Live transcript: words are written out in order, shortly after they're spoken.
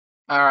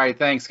All right,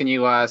 thanks. Can you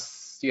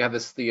do you have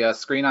the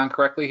screen on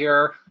correctly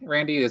here,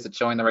 Randy? Is it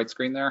showing the right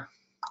screen there?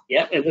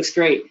 Yep, it looks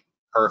great.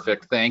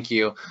 Perfect. Thank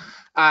you.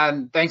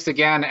 Thanks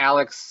again,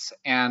 Alex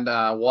and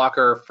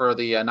Walker, for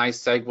the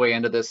nice segue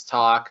into this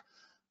talk.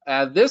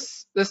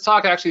 This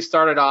talk actually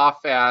started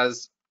off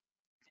as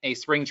a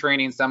spring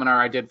training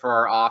seminar I did for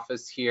our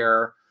office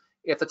here.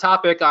 It's a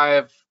topic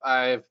I've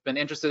been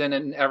interested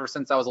in ever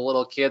since I was a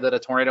little kid. That a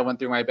tornado went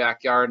through my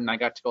backyard and I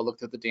got to go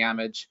look at the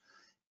damage.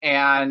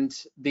 And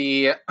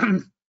the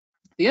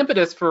the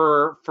impetus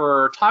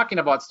for talking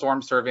about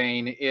storm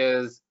surveying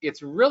is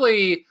it's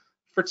really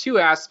for two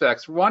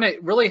aspects. One,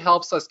 it really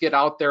helps us get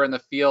out there in the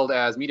field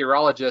as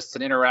meteorologists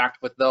and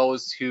interact with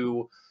those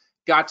who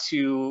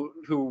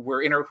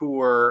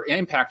were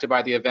impacted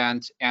by the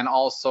event and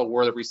also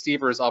were the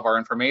receivers of our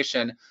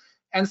information.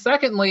 And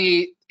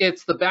secondly,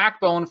 it's the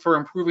backbone for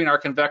improving our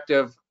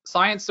convective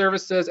science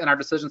services and our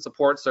decision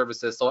support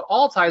services. So it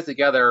all ties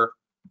together,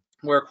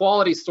 where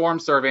quality storm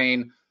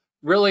surveying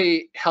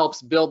really helps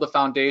build the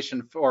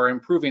foundation for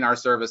improving our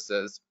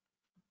services.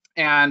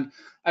 And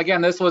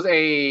again, this was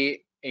a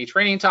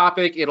training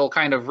topic. It'll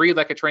kind of read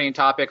like a training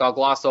topic. I'll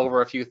gloss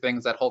over a few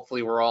things that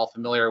hopefully we're all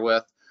familiar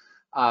with.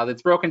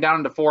 It's broken down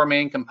into four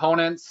main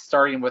components,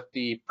 starting with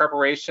the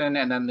preparation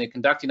and then the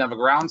conducting of a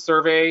ground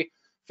survey,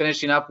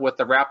 finishing up with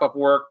the wrap-up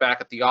work back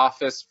at the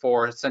office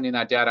for sending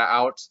that data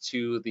out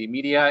to the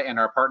media and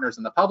our partners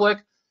in the public,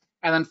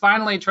 and then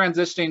finally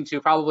transitioning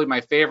to probably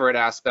my favorite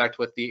aspect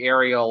with the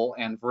aerial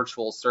and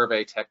virtual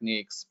survey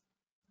techniques.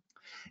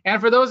 And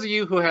for those of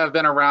you who have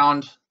been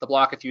around the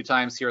block a few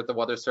times here at the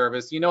Weather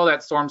Service, you know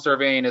that storm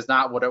surveying is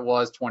not what it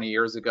was 20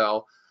 years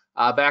ago.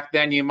 Back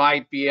then, you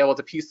might be able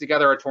to piece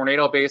together a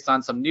tornado based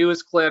on some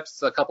news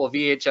clips, a couple of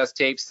VHS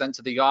tapes sent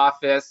to the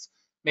office,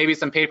 maybe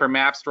some paper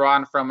maps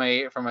drawn from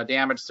a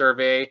damage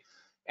survey.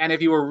 And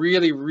if you were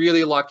really,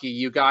 really lucky,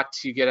 you got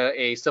to get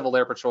a Civil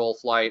Air Patrol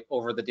flight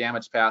over the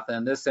damage path. And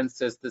in this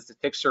instance, this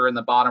picture in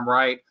the bottom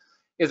right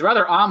is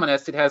rather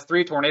ominous. It has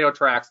 3 tornado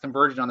tracks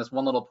converging on this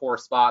one little poor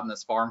spot in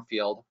this farm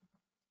field.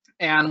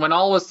 And when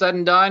all was said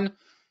and done,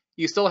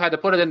 you still had to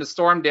put it into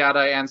storm data,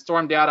 and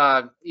storm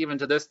data, even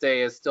to this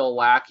day, is still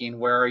lacking,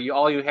 where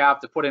all you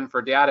have to put in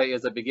for data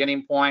is a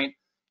beginning point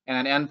and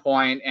an end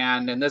point,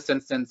 and in this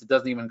instance, it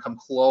doesn't even come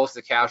close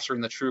to capturing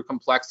the true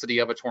complexity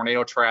of a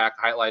tornado track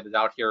highlighted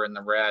out here in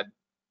the red.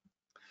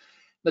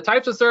 The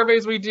types of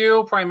surveys we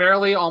do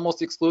primarily,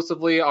 almost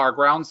exclusively, are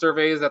ground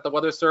surveys at the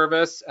Weather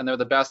Service, and they're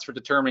the best for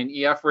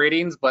determining EF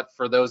ratings, but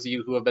for those of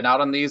you who have been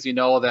out on these, you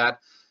know that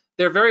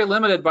they're very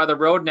limited by the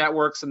road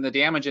networks and the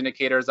damage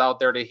indicators out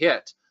there to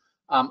hit.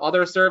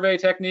 Other survey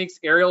techniques,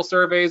 aerial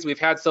surveys, we've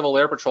had Civil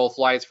Air Patrol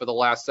flights for the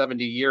last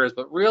 70 years,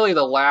 but really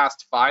the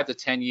last 5 to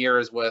 10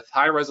 years with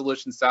high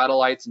resolution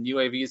satellites and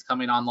UAVs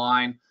coming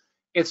online,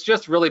 it's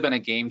just really been a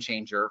game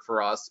changer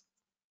for us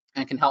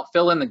and can help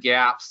fill in the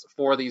gaps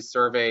for these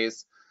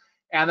surveys.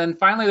 And then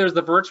finally, there's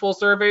the virtual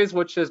surveys,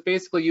 which is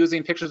basically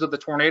using pictures of the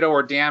tornado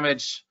or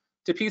damage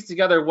to piece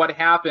together what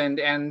happened,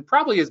 and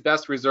probably is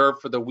best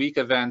reserved for the weak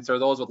events or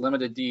those with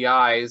limited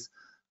DIs.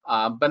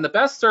 But the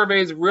best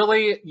surveys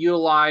really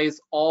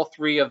utilize all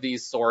 3 of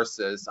these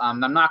sources.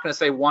 I'm not going to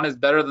say one is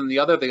better than the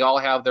other. They all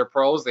have their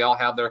pros, they all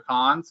have their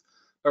cons,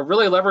 but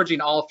really leveraging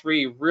all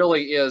 3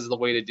 really is the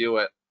way to do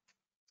it.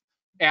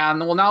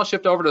 And we'll now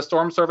shift over to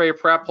storm survey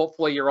prep.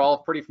 Hopefully you're all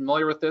pretty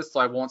familiar with this,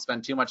 so I won't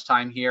spend too much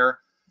time here.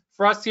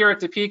 For us here at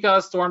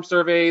Topeka, storm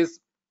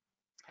surveys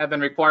have been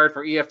required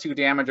for EF2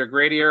 damage or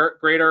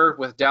greater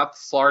with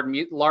depths,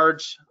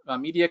 large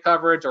media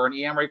coverage, or an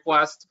EM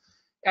request,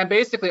 and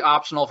basically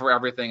optional for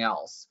everything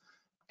else.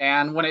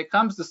 And when it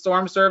comes to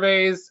storm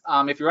surveys,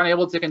 if you're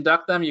unable to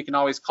conduct them, you can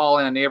always call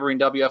in a neighboring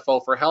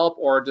WFO for help,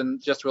 or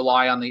just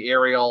rely on the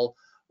aerial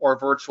or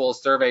virtual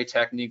survey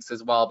techniques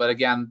as well. But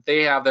again,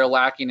 they have their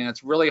lacking, and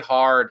it's really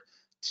hard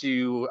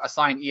to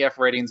assign EF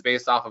ratings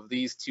based off of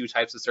these 2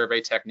 types of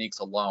survey techniques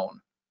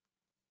alone.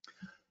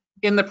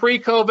 In the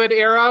pre-COVID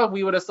era,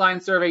 we would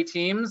assign survey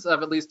teams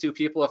of at least 2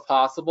 people if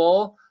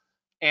possible.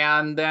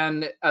 And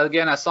then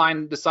again,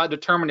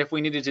 determine if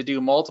we needed to do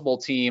multiple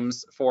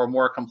teams for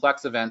more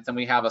complex events. And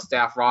we have a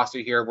staff roster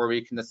here where we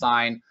can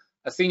assign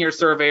a senior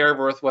surveyor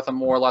with a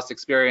more or less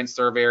experienced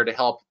surveyor to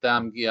help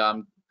them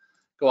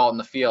go out in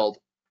the field.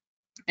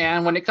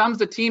 And when it comes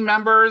to team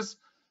members,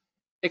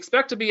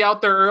 expect to be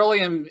out there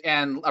early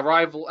and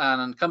arrive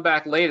and come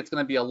back late. It's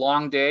going to be a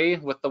long day,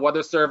 with the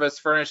Weather Service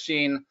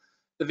furnishing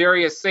the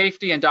various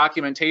safety and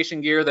documentation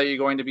gear that you're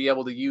going to be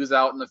able to use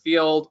out in the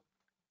field,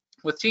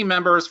 with team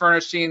members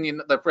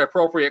furnishing the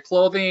appropriate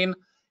clothing,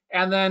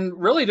 and then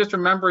really just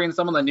remembering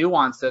some of the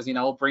nuances,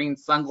 bringing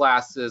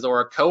sunglasses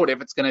or a coat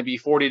if it's going to be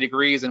 40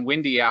 degrees and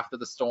windy after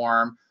the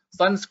storm,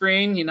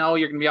 sunscreen, you're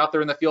going to be out there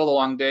in the field a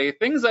long day.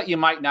 Things that you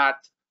might not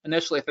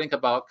initially think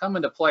about come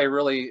into play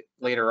really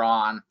later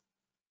on.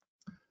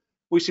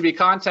 We should be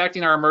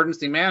contacting our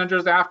emergency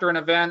managers after an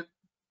event,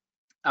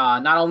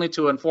 not only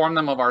to inform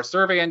them of our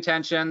survey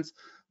intentions,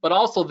 but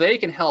also they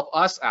can help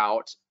us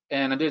out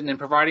in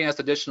providing us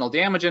additional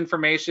damage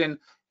information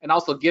and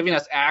also giving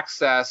us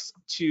access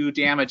to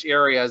damaged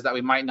areas that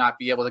we might not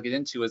be able to get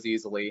into as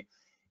easily.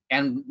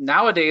 And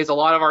nowadays, a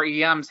lot of our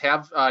EMs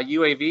have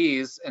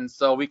UAVs, and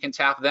so we can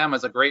tap them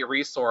as a great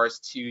resource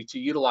to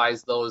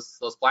utilize those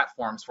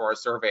platforms for our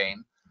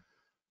surveying.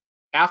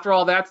 After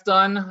all that's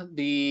done,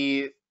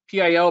 the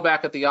PIO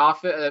back at the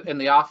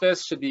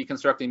office should be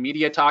constructing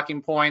media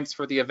talking points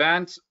for the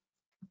event,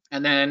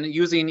 and then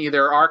using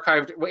either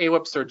archived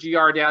AWIPS or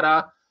GR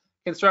data,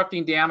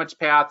 constructing damage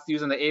paths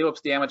using the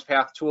AWIPS damage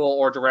path tool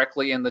or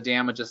directly in the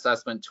damage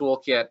assessment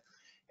toolkit.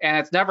 And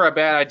it's never a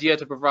bad idea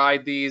to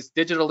provide these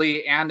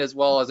digitally and as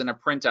well as in a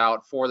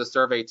printout for the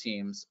survey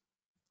teams.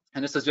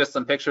 And this is just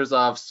some pictures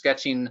of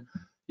sketching.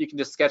 You can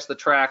just sketch the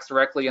tracks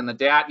directly in the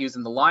DAT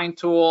using the line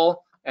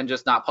tool and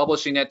just not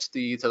publishing it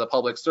to the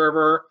public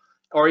server.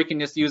 Or you can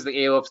just use the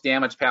AWIPS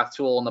damage path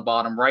tool in the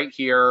bottom right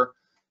here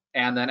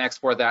and then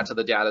export that to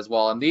the DAT as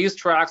well. And these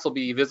tracks will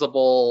be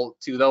visible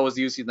to those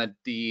using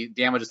the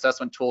damage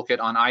assessment toolkit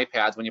on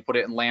iPads. When you put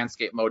it in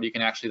landscape mode, you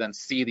can actually then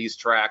see these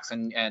tracks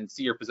and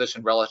see your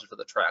position relative to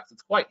the tracks.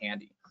 It's quite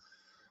handy.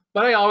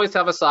 But I always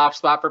have a soft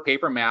spot for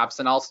paper maps,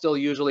 and I'll still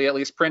usually at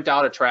least print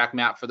out a track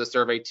map for the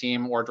survey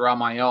team or draw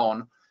my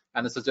own.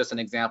 And this is just an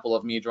example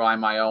of me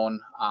drawing my own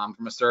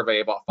from a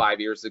survey about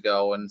 5 years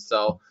ago. And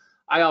so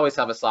I always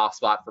have a soft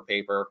spot for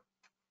paper.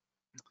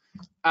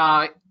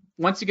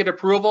 Once you get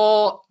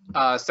approval,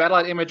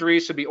 satellite imagery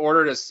should be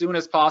ordered as soon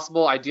as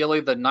possible, ideally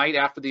the night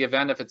after the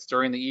event. If it's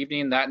during the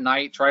evening, that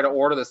night, try to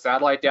order the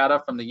satellite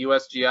data from the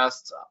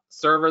USGS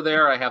server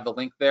there. I have the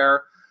link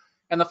there.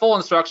 And the full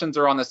instructions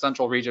are on the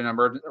Central Region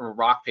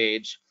ROC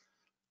page.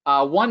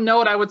 One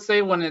note I would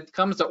say when it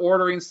comes to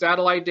ordering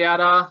satellite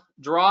data,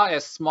 draw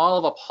as small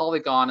of a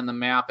polygon in the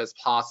map as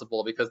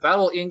possible, because that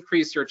will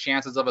increase your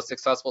chances of a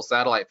successful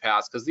satellite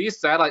pass, because these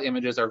satellite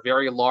images are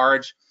very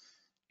large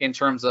in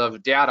terms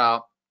of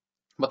data,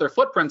 but their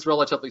footprint's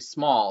relatively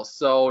small.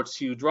 So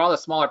to draw the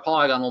smaller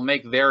polygon will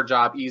make their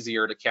job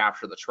easier to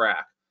capture the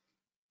track.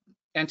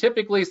 And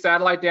typically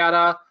satellite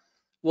data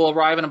will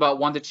arrive in about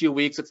 1 to 2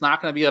 weeks. It's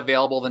not going to be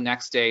available the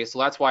next day. So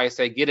that's why I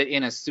say get it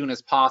in as soon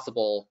as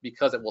possible,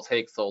 because it will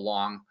take so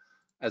long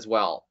as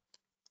well.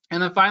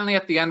 And then finally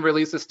at the end,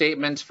 release a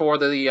statement for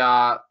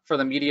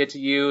the media to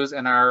use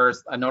and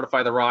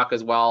notify the ROC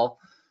as well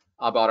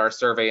about our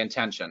survey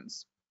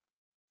intentions.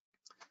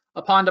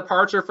 Upon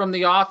departure from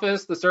the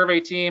office, the survey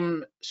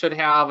team should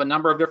have a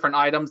number of different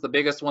items. The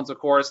biggest ones, of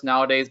course,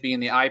 nowadays being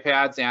the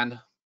iPads, and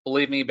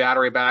believe me,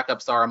 battery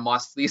backups are a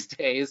must these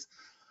days.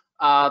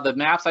 The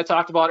maps I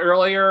talked about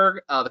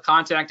earlier, the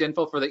contact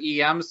info for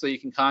the EMs, so you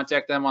can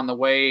contact them on the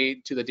way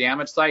to the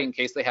damage site in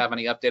case they have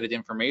any updated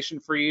information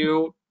for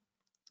you.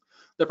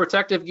 The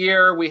protective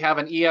gear, we have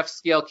an EF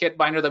scale kit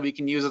binder that we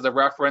can use as a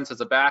reference, as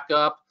a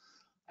backup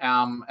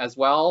as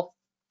well.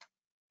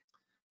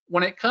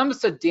 When it comes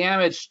to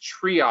damage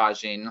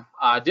triaging,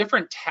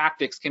 different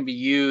tactics can be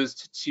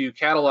used to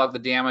catalog the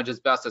damage as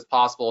best as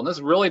possible, and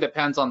this really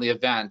depends on the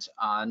event.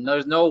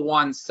 There's no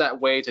one set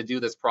way to do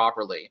this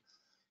properly.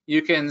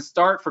 You can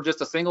start for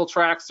just a single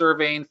track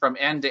surveying from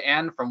end to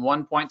end, from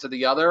one point to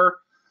the other.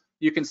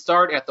 You can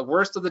start at the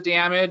worst of the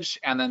damage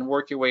and then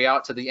work your way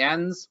out to the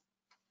ends.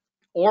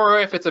 Or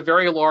if it's a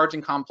very large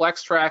and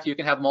complex track, you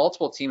can have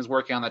multiple teams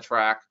working on the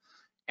track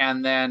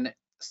and then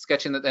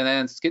stitching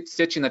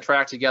the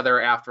track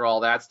together after all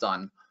that's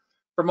done.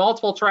 For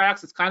multiple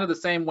tracks, it's kind of the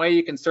same way.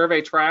 You can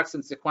survey tracks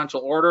in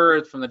sequential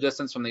order from the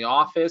distance from the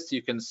office.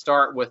 You can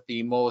start with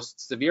the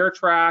most severe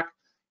track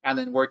and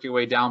then work your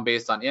way down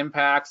based on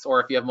impacts. Or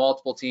if you have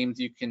multiple teams,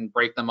 you can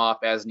break them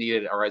up as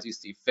needed or as you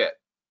see fit.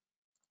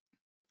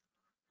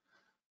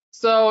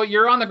 So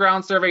you're on the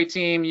ground survey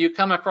team, you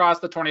come across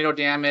the tornado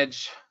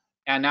damage,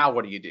 and now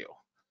what do you do?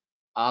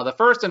 The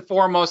first and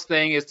foremost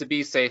thing is to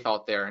be safe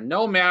out there.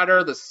 No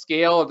matter the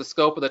scale or the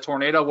scope of the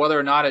tornado, whether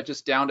or not it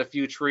just downed a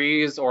few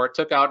trees or it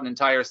took out an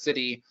entire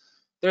city,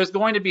 there's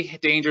going to be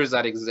dangers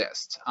that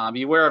exist.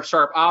 Beware of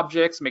sharp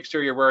objects, make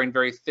sure you're wearing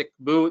very thick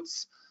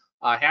boots.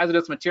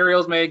 Hazardous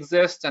materials may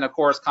exist, and of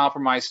course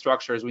compromised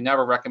structures. We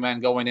never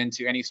recommend going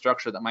into any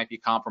structure that might be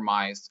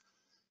compromised.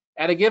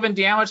 At a given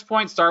damage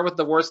point, start with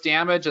the worst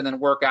damage and then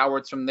work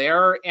outwards from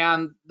there.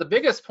 And the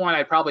biggest point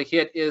I'd probably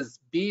hit is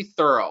be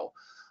thorough.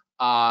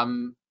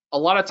 A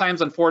lot of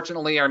times,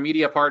 unfortunately, our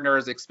media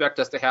partners expect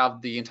us to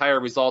have the entire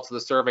results of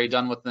the survey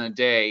done within a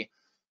day,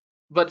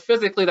 but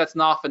physically that's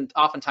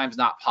oftentimes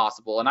not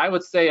possible. And I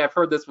would say, I've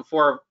heard this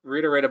before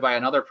reiterated by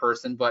another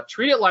person, but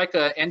treat it like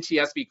a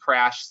NTSB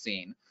crash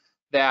scene,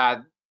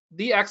 that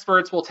the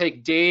experts will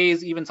take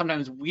days, even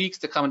sometimes weeks,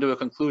 to come to a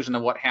conclusion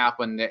of what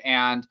happened.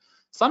 And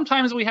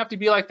sometimes we have to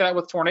be like that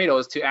with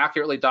tornadoes to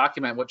accurately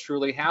document what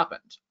truly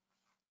happened.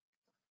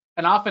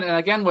 And often, and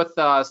again with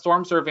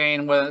storm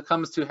surveying, when it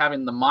comes to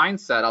having the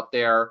mindset up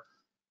there,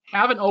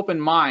 have an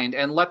open mind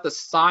and let the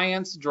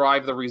science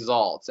drive the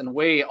results and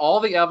weigh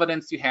all the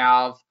evidence you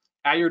have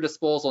at your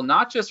disposal,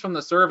 not just from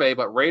the survey,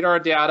 but radar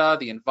data,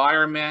 the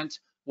environment,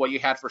 what you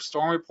had for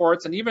storm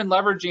reports, and even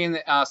leveraging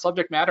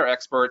subject matter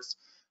experts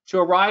to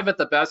arrive at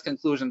the best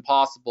conclusion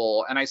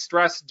possible. And I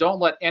stress, don't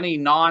let any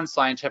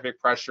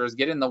non-scientific pressures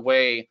get in the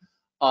way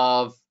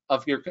of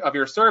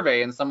your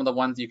survey, and some of the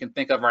ones you can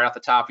think of right off the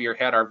top of your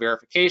head are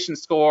verification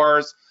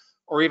scores,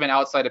 or even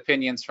outside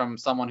opinions from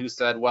someone who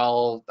said,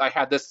 well, I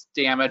had this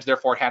damage,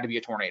 therefore it had to be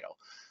a tornado.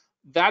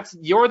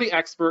 You're the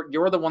expert,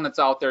 you're the one that's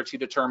out there to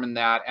determine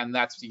that, and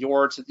that's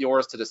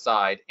yours to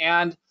decide.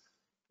 And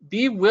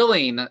be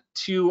willing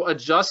to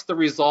adjust the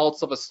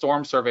results of a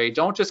storm survey.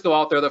 Don't just go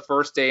out there the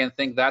first day and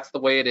think that's the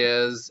way it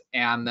is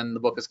and then the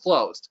book is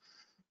closed.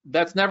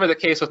 That's never the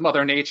case with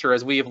Mother Nature,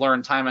 as we've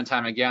learned time and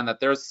time again, that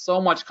there's so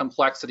much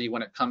complexity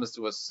when it comes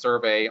to a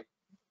survey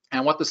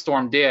and what the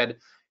storm did.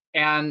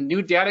 And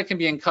new data can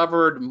be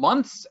uncovered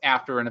months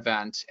after an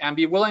event, and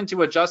be willing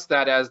to adjust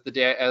that as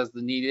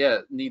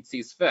the need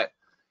sees fit.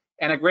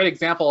 And a great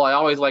example I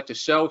always like to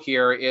show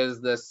here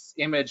is this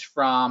image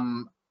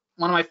from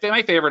one of my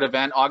favorite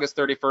event, August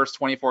 31st,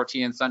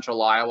 2014 in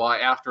central Iowa,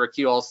 after a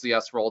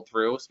QLCS rolled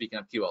through, speaking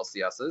of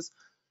QLCSs.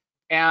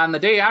 And the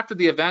day after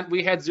the event,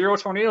 we had 0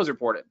 tornadoes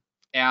reported.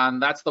 And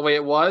that's the way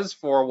it was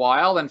for a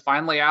while. And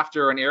finally,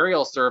 after an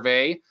aerial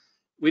survey,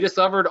 we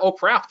discovered, oh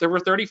crap, there were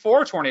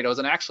 34 tornadoes.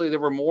 And actually there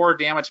were more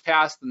damage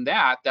past than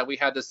that we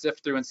had to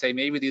sift through and say,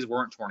 maybe these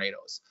weren't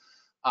tornadoes.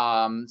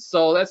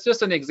 So that's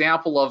just an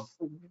example of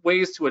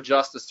ways to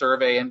adjust the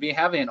survey and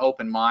having an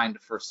open mind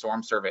for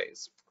storm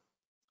surveys.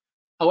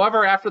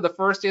 However, after the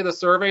first day of the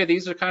survey,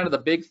 these are kind of the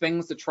big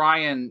things to try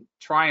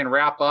and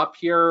wrap up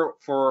here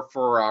for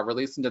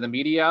releasing to the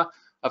media.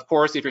 Of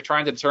course, if you're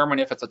trying to determine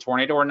if it's a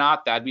tornado or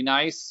not, that'd be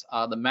nice.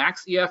 The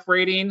max EF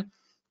rating,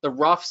 the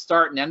rough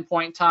start and end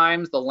point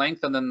times, the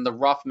length, and then the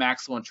rough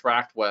maximum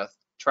track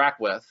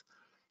width.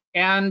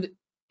 And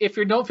if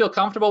you don't feel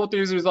comfortable with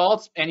these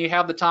results and you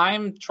have the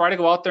time, try to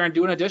go out there and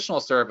do an additional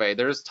survey.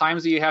 There's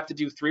times that you have to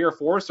do 3 or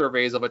 4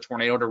 surveys of a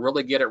tornado to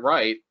really get it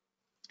right.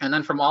 And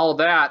then from all of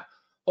that,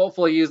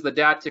 hopefully use the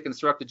data to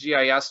construct a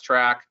GIS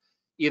track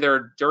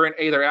either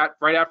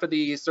right after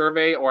the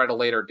survey or at a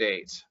later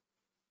date.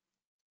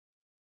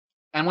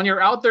 And when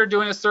you're out there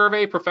doing a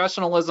survey,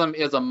 professionalism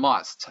is a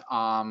must.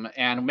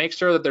 And make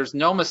sure that there's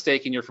no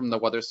mistaking you're from the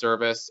Weather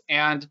Service.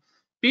 And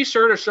be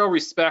sure to show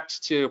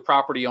respect to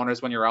property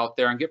owners when you're out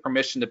there and get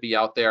permission to be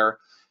out there.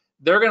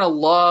 They're gonna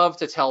love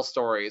to tell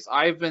stories.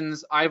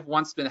 I've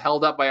once been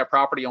held up by a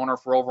property owner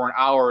for over an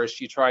hour as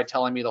she tried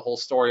telling me the whole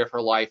story of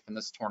her life in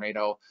this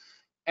tornado.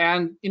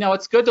 And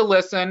it's good to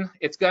listen.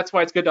 That's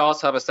why it's good to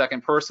also have a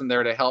second person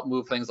there to help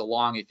move things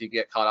along if you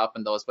get caught up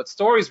in those. But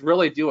stories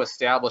really do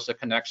establish a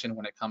connection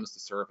when it comes to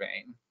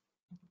surveying.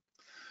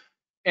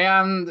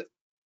 And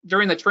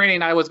during the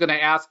training, I was going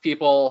to ask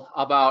people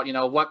about,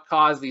 what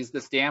caused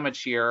this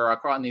damage here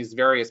across these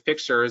various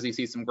pictures. You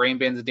see some grain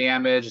bins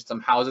damaged,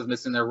 some houses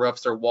missing their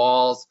roofs or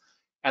walls,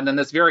 and then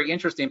this very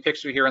interesting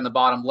picture here in the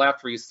bottom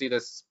left where you see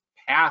this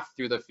path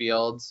through the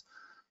fields.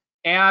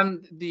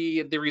 And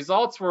the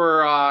results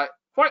were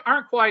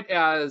aren't quite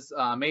as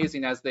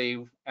amazing as they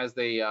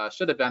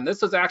should have been.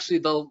 This was actually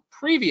the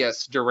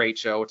previous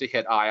derecho to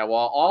hit Iowa.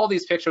 All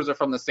these pictures are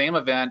from the same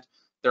event.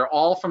 They're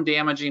all from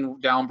damaging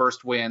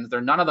downburst winds.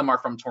 None of them are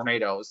from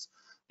tornadoes.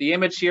 The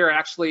image here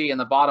actually in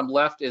the bottom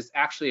left is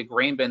actually a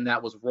grain bin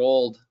that was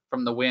rolled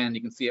from the wind.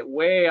 You can see it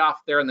way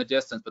off there in the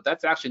distance, but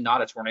that's actually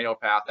not a tornado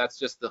path. That's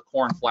just the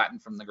corn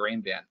flattened from the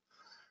grain bin.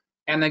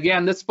 And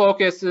again, this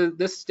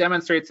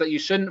demonstrates that you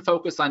shouldn't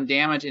focus on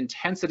damage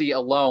intensity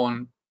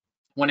alone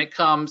when it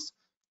comes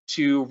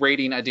to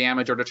rating a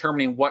damage or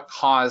determining what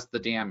caused the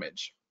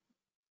damage.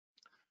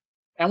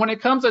 And when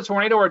it comes to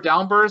tornado or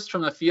downburst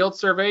from the field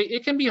survey,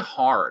 it can be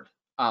hard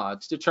to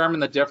determine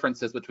the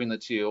differences between the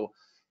two.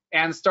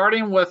 And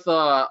starting with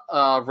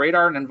a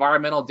radar and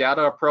environmental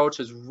data approach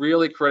is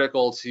really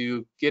critical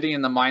to getting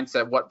in the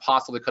mindset what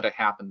possibly could have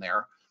happened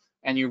there.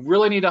 And you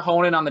really need to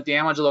hone in on the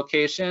damage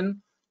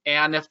location.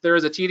 And if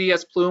there's a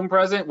TDS plume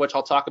present, which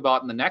I'll talk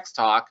about in the next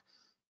talk,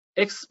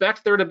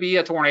 expect there to be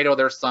a tornado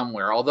there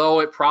somewhere, although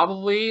it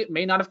probably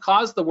may not have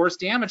caused the worst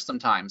damage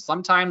sometimes.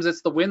 Sometimes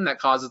it's the wind that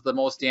causes the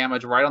most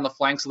damage right on the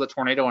flanks of the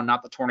tornado and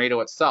not the tornado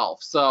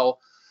itself. So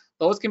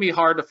those can be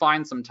hard to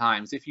find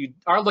sometimes. If you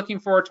are looking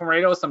for a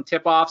tornado, some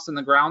tip-offs in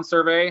the ground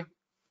survey,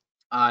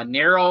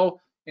 narrow,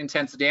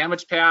 intense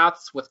damage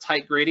paths with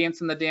tight gradients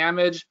in the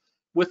damage,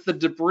 with the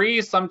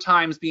debris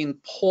sometimes being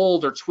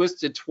pulled or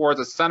twisted towards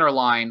a center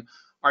line,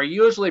 are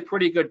usually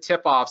pretty good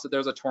tip-offs that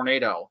there's a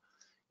tornado.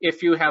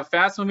 If you have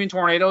fast-moving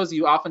tornadoes,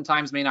 you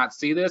oftentimes may not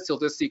see this. You'll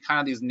just see kind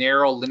of these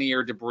narrow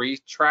linear debris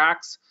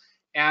tracks.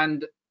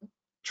 And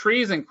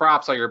trees and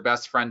crops are your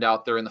best friend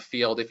out there in the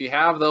field. If you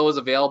have those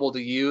available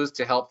to use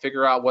to help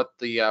figure out what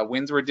the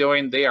winds were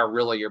doing, they are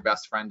really your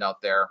best friend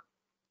out there.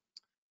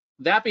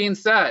 That being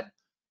said,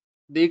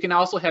 you can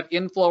also have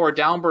inflow or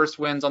downburst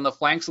winds on the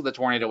flanks of the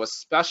tornado,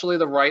 especially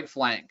the right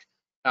flank,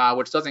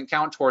 which doesn't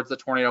count towards the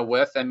tornado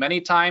width. And many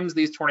times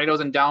these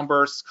tornadoes and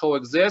downbursts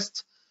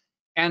coexist,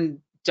 and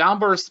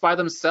downbursts by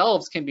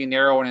themselves can be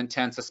narrow and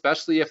intense,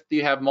 especially if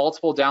you have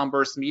multiple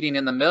downbursts meeting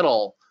in the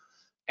middle.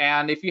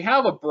 And if you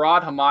have a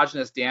broad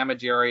homogeneous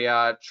damage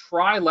area,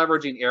 try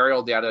leveraging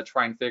aerial data to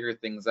try and figure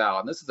things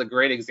out. And this is a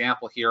great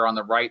example here on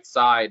the right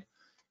side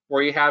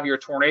where you have your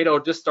tornado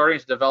just starting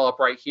to develop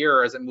right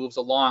here as it moves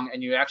along.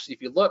 And you actually,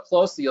 if you look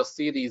closely, you'll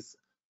see these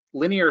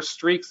linear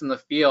streaks in the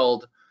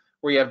field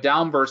where you have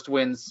downburst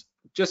winds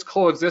just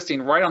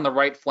coexisting right on the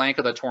right flank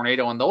of the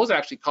tornado. And those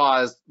actually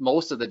caused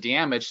most of the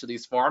damage to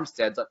these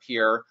farmsteads up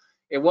here.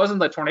 It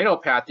wasn't the tornado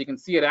path. You can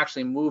see it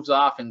actually moves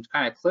off and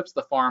kind of clips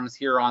the farms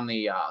here on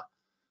the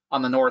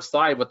north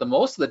side, but the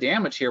most of the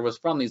damage here was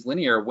from these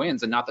linear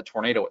winds and not the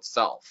tornado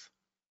itself.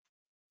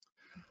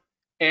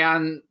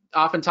 And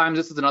oftentimes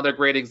this is another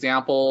great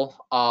example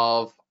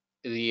of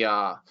the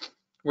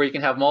where you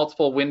can have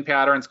multiple wind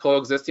patterns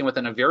coexisting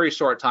within a very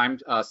short time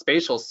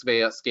spatial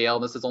scale.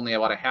 This is only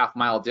about a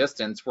half-mile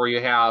distance, where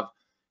you have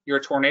your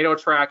tornado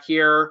track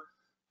here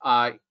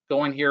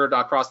going here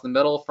across the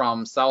middle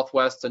from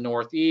southwest to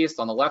northeast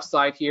on the left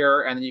side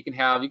here, and then you can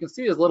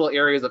see these little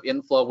areas of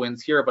inflow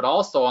winds here, but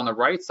also on the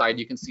right side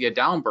you can see a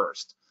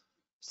downburst.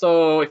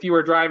 So if you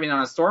were driving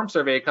on a storm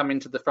survey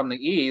coming from the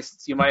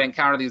east, you might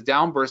encounter these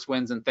downburst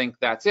winds and think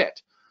that's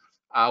it,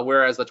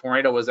 whereas the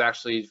tornado was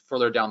actually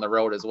further down the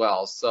road as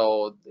well.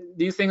 So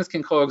these things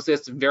can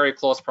coexist in very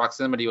close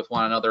proximity with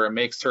one another and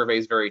make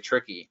surveys very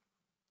tricky.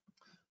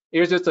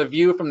 Here's just a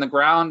view from the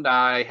ground.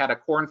 I had a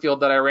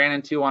cornfield that I ran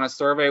into on a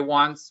survey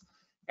once,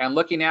 and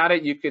looking at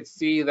it, you could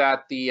see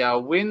that the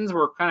winds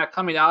were kind of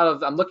coming out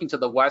of, I'm looking to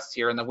the west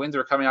here, and the winds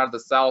were coming out of the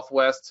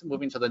southwest,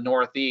 moving to the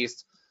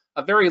northeast.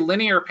 A very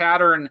linear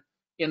pattern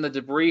in the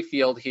debris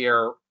field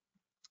here,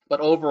 but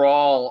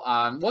overall,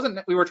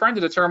 we were trying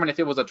to determine if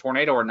it was a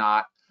tornado or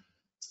not.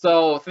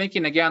 So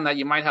thinking again that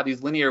you might have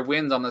these linear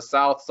winds on the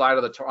south side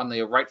of on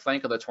the right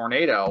flank of the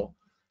tornado,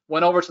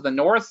 went over to the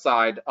north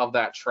side of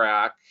that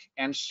track,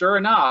 and sure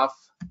enough,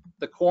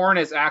 the corn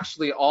is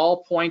actually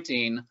all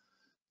pointing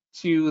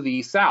to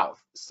the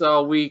south.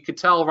 So we could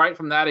tell right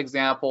from that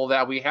example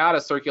that we had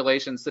a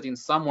circulation sitting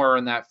somewhere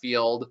in that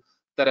field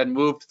that had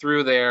moved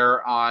through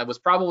there. It was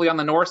probably on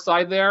the north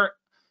side there,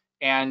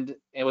 and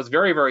it was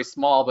very, very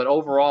small, but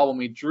overall, when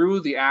we drew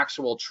the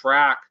actual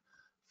track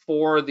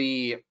for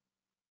the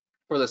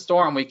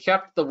storm, we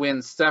kept the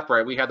winds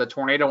separate. We had the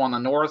tornado on the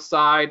north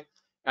side,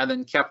 and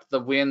then kept the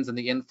winds and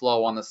the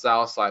inflow on the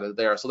south side of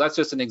there. So that's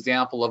just an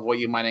example of what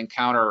you might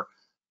encounter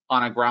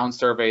on a ground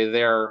survey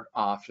there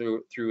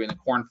through in a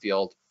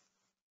cornfield.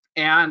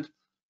 And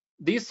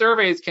these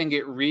surveys can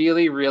get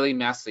really, really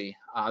messy.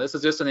 This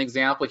is just an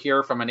example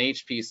here from an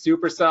HP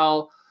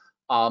supercell.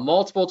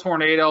 Multiple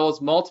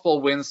tornadoes,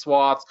 multiple wind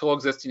swaths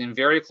coexisting in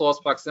very close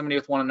proximity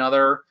with one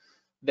another.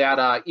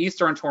 That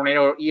eastern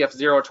tornado,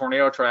 EF0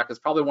 tornado track, is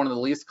probably one of the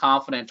least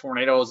confident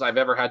tornadoes I've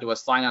ever had to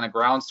assign on a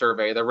ground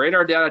survey. The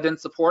radar data didn't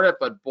support it,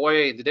 but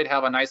boy, did it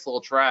have a nice little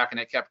track, and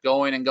it kept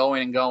going and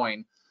going and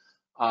going.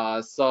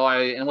 And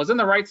it was in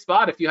the right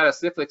spot if you had a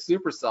cyclic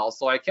supercell,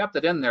 so I kept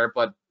it in there,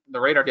 but the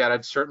radar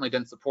data certainly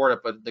didn't support it,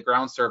 but the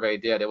ground survey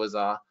did. It was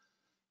a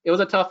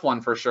tough one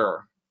for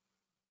sure.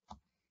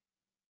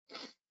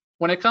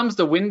 When it comes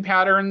to wind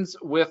patterns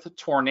with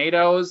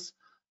tornadoes,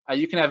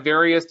 you can have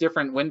various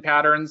different wind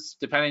patterns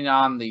depending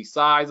on the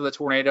size of the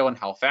tornado and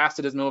how fast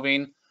it is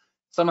moving.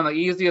 Some of the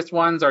easiest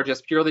ones are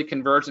just purely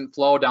convergent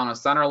flow down a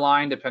center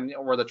line depending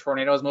on where the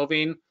tornado is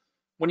moving.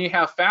 When you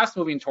have fast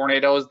moving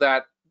tornadoes,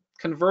 that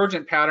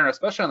convergent pattern,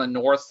 especially on the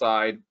north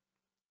side,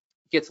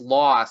 gets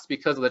lost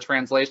because of the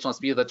translational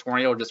speed of the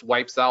tornado just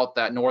wipes out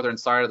that northern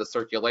side of the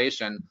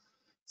circulation.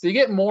 So you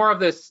get more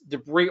of this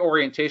debris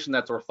orientation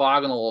that's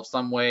orthogonal of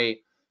some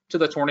way to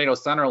the tornado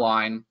center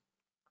line.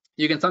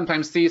 You can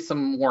sometimes see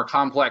some more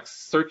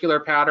complex circular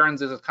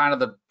patterns. This is kind of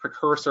the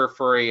precursor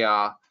for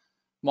a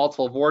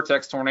multiple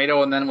vortex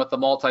tornado. And then with the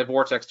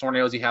multi-vortex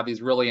tornadoes, you have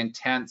these really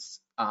intense,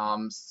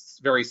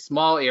 very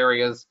small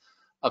areas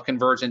of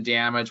convergent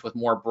damage with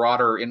more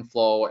broader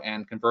inflow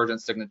and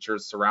convergent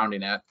signatures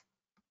surrounding it.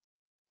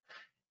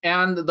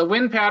 And the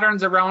wind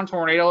patterns around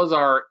tornadoes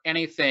are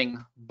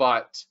anything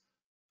but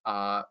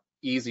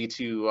easy,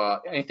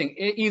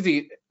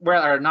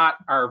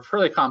 are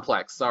pretty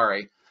complex,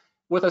 sorry.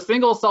 With a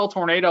single cell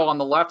tornado on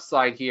the left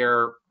side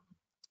here,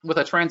 with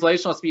a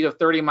translational speed of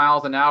 30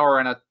 miles an hour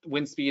and a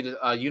wind speed,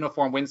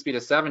 uniform wind speed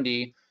of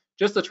 70,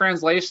 just the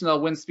translational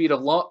wind speed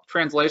of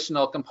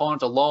translational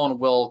component alone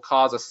will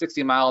cause a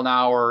 60 mile an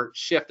hour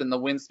shift in the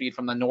wind speed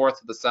from the north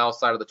to the south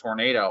side of the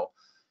tornado.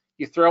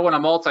 You throw in a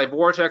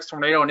multi-vortex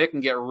tornado and it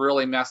can get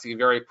really messy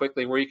very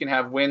quickly, where you can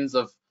have winds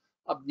of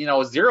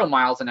 0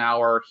 miles an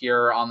hour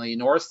here on the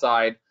north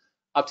side,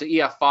 up to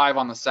EF5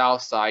 on the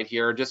south side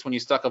here, just when you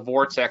stuck a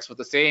vortex with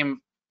the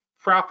same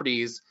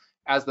properties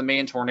as the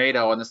main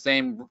tornado and the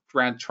same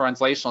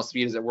translational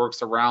speed as it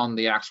works around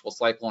the actual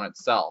cyclone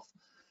itself.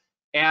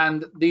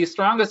 And the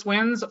strongest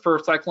winds for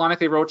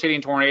cyclonically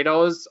rotating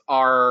tornadoes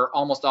are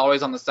almost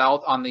always on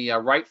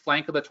the right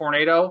flank of the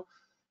tornado,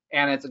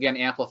 and it's again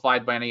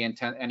amplified by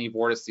any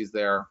vortices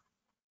there.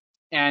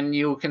 And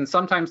you can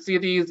sometimes see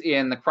these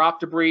in the crop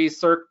debris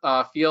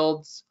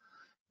fields,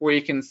 where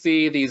you can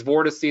see these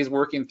vortices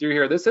working through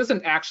here. This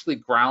isn't actually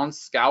ground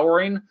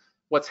scouring.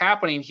 What's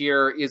happening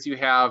here is you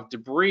have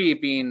debris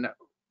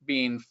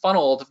being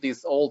funneled,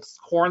 these old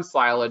corn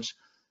silage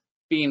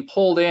being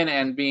pulled in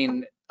and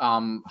being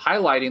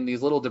highlighting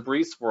these little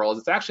debris swirls.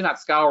 It's actually not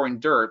scouring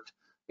dirt.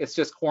 It's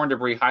just corn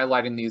debris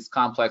highlighting these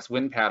complex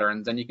wind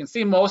patterns. And you can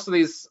see most of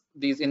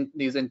these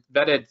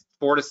embedded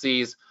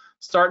vortices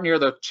start near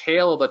the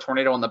tail of the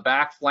tornado on the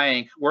back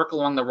flank, work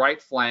along the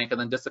right flank,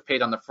 and then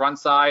dissipate on the front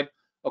side.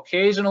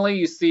 Occasionally,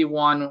 you see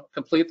one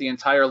complete the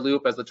entire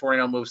loop as the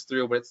tornado moves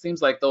through, but it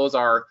seems like those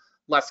are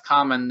less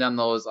common than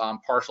those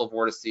partial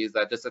vortices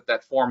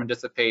that form and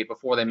dissipate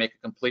before they make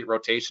a complete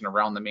rotation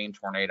around the main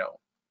tornado.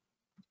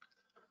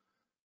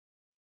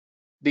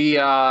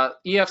 The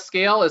EF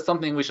scale is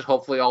something we should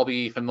hopefully all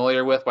be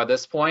familiar with by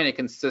this point. It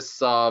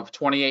consists of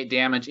 28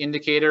 damage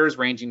indicators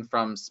ranging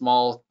from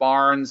small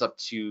barns up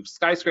to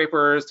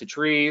skyscrapers to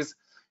trees.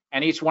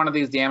 And each one of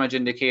these damage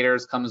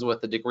indicators comes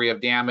with a degree of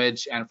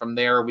damage. And from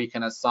there, we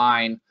can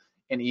assign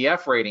an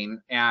EF rating.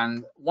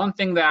 And one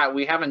thing that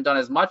we haven't done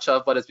as much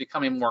of, but is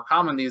becoming more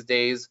common these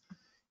days,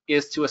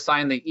 is to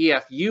assign the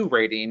EFU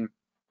rating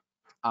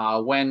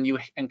when you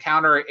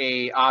encounter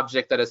an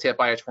object that is hit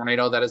by a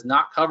tornado that is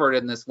not covered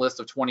in this list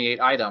of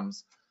 28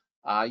 items.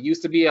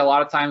 Used to be a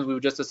lot of times we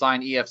would just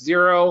assign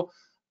EF0,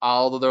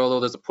 although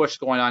there's a push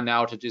going on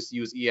now to just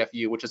use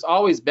EFU, which has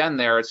always been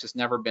there, it's just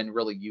never been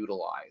really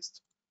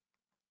utilized.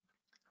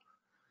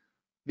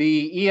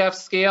 The EF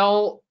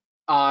scale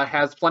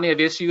has plenty of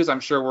issues. I'm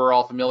sure we're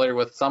all familiar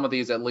with some of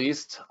these at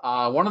least.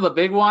 One of the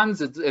big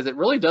ones is it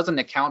really doesn't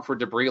account for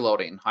debris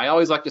loading. I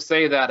always like to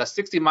say that a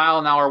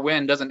 60-mile-an-hour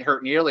wind doesn't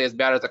hurt nearly as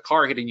bad as a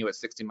car hitting you at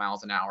 60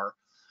 miles an hour.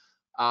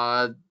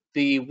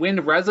 The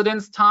wind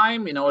residence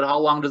time, how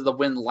long does the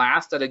wind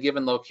last at a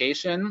given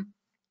location?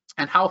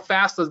 And how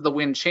fast does the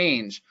wind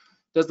change?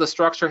 Does the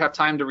structure have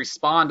time to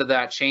respond to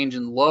that change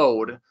in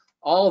load?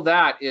 All of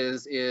that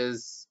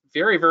is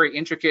very, very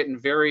intricate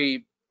and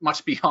very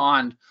much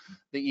beyond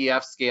the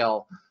EF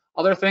scale.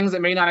 Other things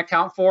that may not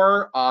account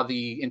for,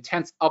 the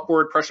intense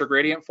upward pressure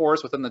gradient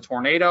force within the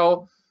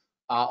tornado,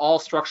 all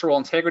structural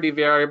integrity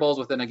variables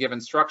within a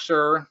given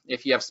structure.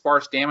 If you have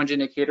sparse damage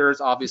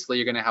indicators, obviously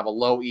you're going to have a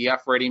low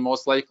EF rating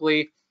most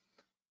likely.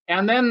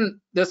 And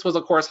then this was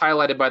of course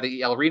highlighted by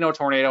the El Reno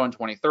tornado in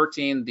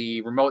 2013,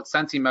 the remote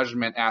sensing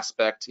measurement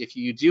aspect. If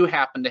you do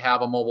happen to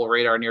have a mobile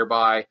radar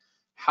nearby,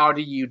 how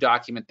do you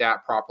document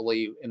that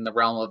properly in the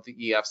realm of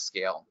the EF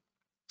scale?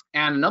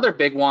 And another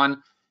big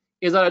one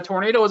is that a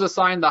tornado is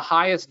assigned the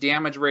highest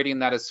damage rating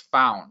that is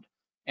found.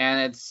 And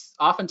it's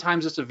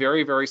oftentimes just a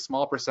very, very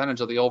small percentage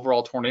of the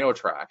overall tornado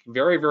track.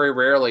 Very, very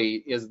rarely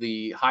is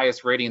the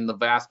highest rating the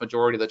vast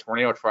majority of the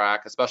tornado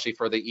track, especially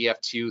for the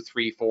EF2,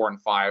 3, 4,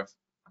 and 5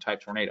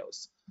 type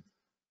tornadoes.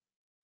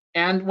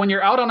 And when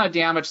you're out on a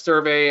damage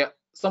survey,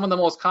 some of the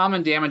most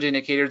common damage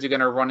indicators you're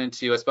going to run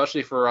into,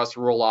 especially for us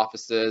rural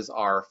offices,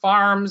 are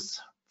farms,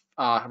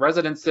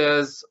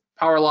 residences,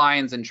 power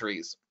lines, and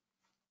trees.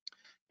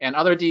 And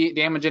other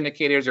damage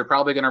indicators you're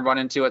probably going to run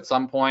into at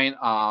some point,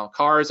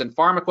 cars and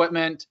farm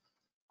equipment,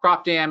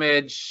 crop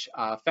damage,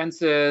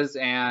 fences,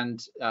 and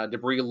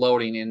debris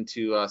loading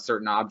into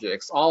certain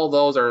objects. All of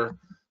those are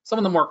some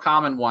of the more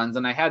common ones,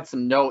 and I had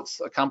some notes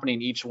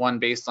accompanying each one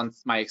based on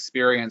my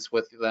experience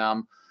with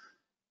them.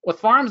 With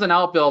farms and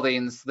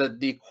outbuildings,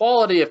 the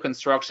quality of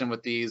construction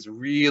with these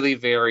really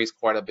varies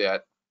quite a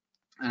bit.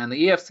 And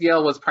the EF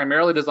scale was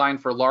primarily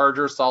designed for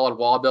larger solid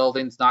wall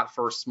buildings, not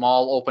for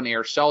small open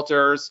air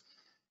shelters.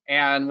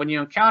 And when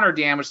you encounter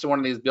damage to one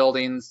of these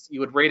buildings,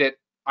 you would rate it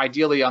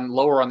ideally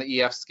lower on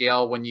the EF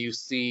scale when you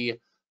see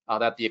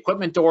that the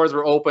equipment doors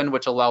were open,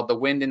 which allowed the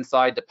wind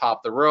inside to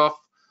pop the roof,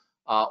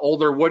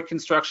 older wood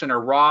construction or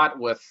rot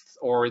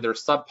or either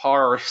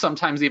subpar or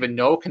sometimes even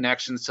no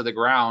connections to the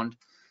ground,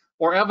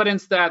 or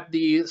evidence that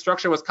the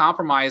structure was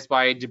compromised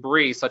by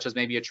debris, such as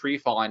maybe a tree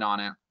falling on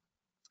it.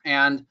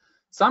 And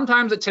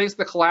sometimes it takes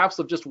the collapse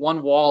of just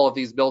one wall of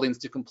these buildings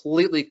to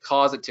completely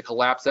cause it to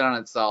collapse in on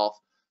itself.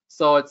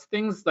 So it's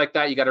things like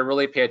that you got to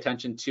really pay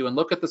attention to and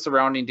look at the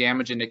surrounding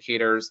damage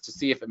indicators to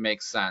see if it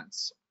makes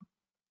sense.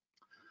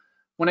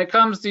 When it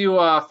comes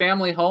to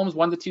family homes,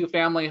 1 to 2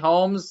 family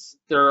homes,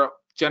 they're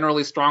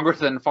generally stronger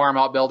than farm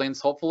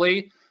outbuildings,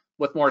 hopefully,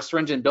 with more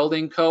stringent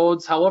building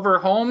codes. However,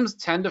 homes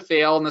tend to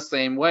fail in the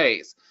same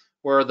ways,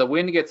 where the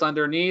wind gets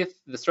underneath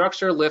the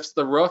structure, lifts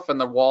the roof,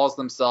 and the walls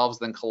themselves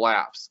then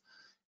collapse.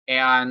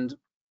 And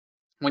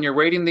when you're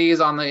rating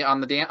these on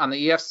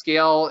the EF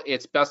scale,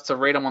 it's best to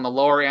rate them on the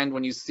lower end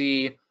when you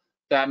see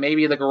that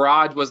maybe the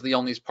garage was the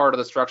only part of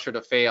the structure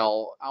to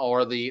fail,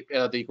 or the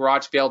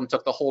garage failed and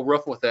took the whole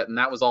roof with it, and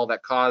that was all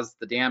that caused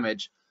the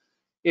damage.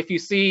 If you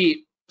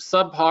see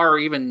subpar or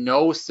even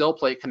no sill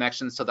plate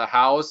connections to the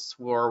house,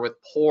 or with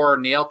poor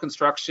nail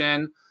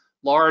construction,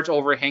 large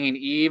overhanging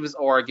eaves,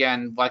 or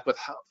again, like with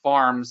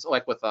farms,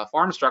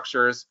 farm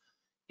structures,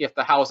 if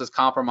the house is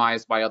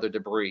compromised by other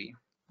debris.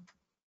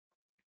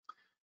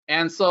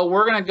 And so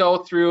we're going to go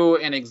through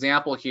an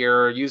example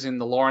here using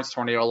the Lawrence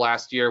tornado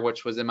last year,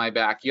 which was in my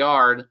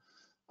backyard,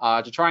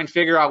 to try and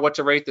figure out what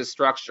to rate this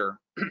structure.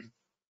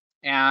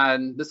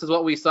 And this is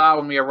what we saw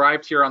when we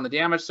arrived here on the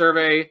damage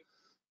survey.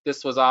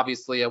 This was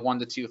obviously a 1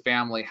 to 2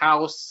 family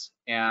house,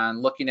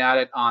 and looking at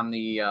it on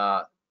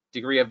the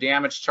degree of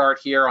damage chart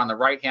here on the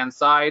right hand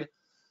side,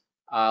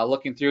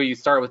 Looking through, you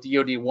start with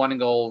DOD1 and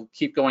go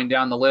keep going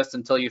down the list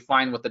until you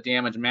find what the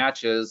damage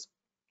matches.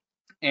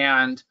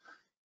 And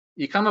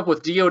you come up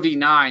with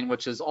DOD9,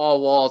 which is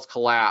all walls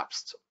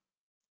collapsed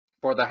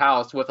for the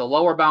house, with a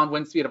lower bound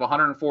wind speed of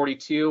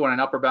 142 and an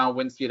upper bound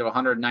wind speed of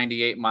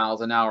 198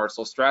 miles an hour.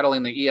 So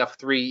straddling the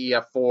EF3,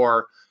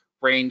 EF4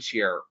 range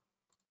here.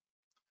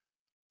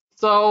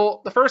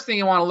 So the first thing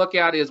you want to look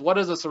at is what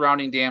does the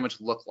surrounding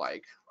damage look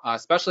like,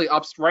 especially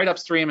right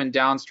upstream and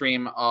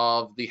downstream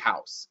of the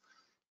house.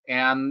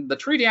 And the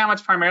tree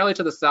damage primarily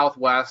to the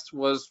southwest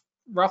was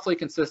roughly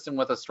consistent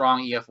with a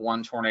strong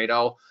EF1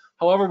 tornado.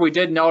 However, we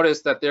did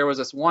notice that there was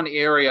this one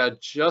area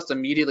just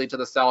immediately to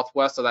the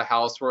southwest of the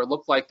house where it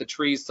looked like the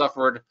trees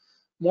suffered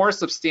more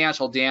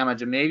substantial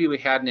damage, and maybe we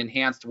had an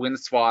enhanced wind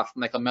swath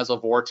like a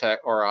mesovortex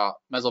or a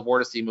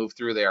mesovortice move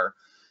through there.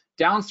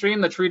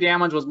 Downstream, the tree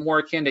damage was more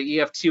akin to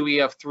EF2,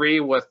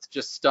 EF3 with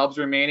just stubs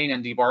remaining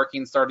and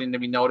debarking starting to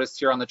be noticed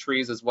here on the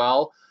trees as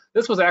well.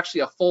 This was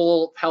actually a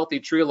full healthy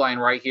tree line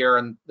right here,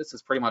 and this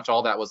is pretty much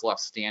all that was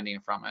left standing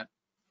from it.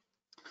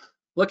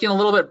 Looking a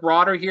little bit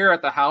broader here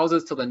at the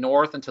houses to the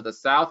north and to the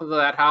south of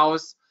that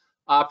house,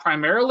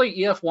 primarily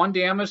EF1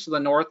 damage to the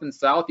north and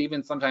south,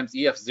 even sometimes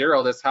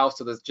EF0. This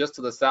house just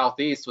to the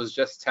southeast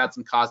had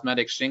some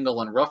cosmetic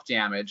shingle and roof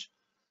damage.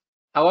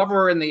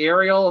 However, in the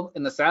aerial,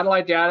 in the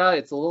satellite data,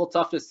 it's a little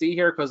tough to see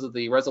here because of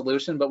the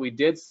resolution, but we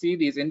did see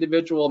these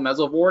individual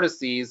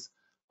mesovortices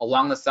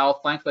along the south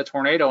flank of the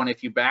tornado, and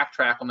if you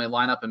backtrack them, they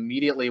line up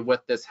immediately with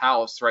this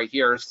house right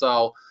here.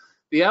 So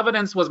the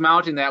evidence was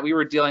mounting that we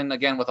were dealing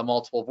again with a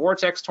multiple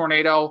vortex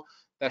tornado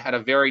that had a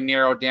very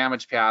narrow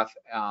damage path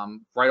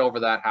right over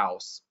that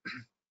house.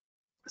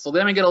 So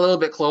then we get a little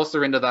bit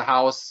closer into the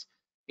house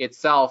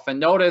itself and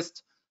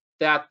noticed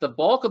that the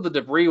bulk of the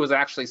debris was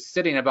actually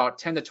sitting about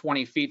 10 to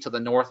 20 feet to the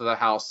north of the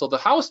house. So the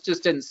house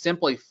just didn't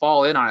simply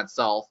fall in on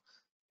itself.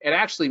 It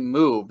actually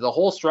moved. The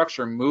whole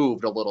structure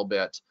moved a little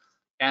bit.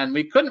 And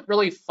we couldn't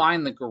really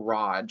find the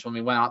garage when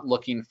we went out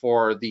looking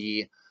for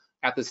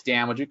at this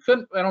damage.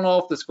 I don't know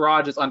if this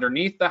garage is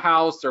underneath the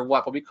house or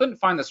what, but we couldn't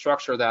find the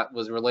structure that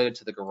was related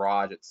to the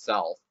garage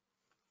itself.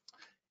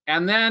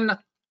 And then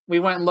we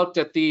went and looked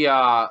at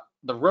the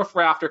roof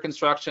rafter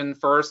construction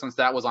first, since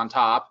that was on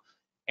top,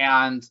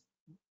 and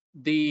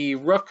the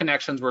roof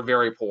connections were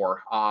very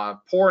poor.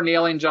 Poor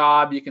nailing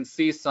job. You can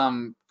see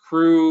some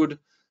crude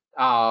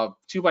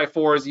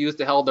 2x4s used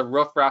to hold the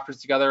roof rafters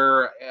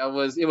together.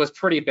 It was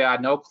pretty bad.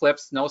 No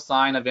clips, no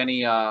sign of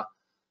any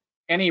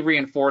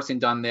reinforcing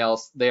done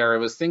nails there. It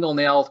was single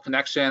nail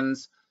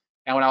connections.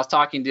 And when I was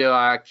talking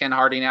to Ken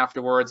Harding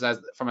afterwards,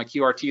 from a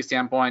QRT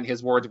standpoint,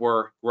 his words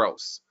were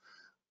gross.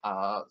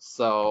 And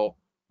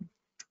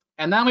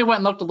then we went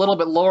and looked a little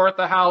bit lower at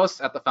the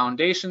house, at the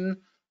foundation,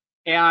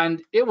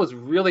 and it was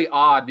really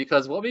odd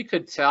because from what we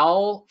could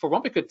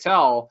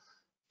tell,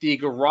 the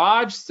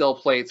garage sill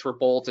plates were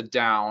bolted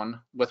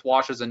down with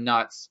washers and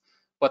nuts,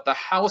 but the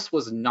house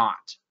was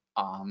not.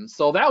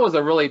 So that was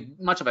a really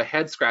much of a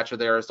head scratcher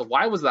there. So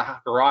why was the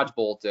garage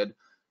bolted?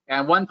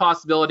 And one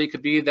possibility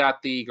could be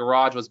that the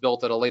garage was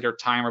built at a later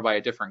time or by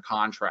a different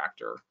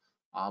contractor.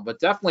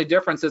 But definitely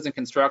differences in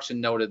construction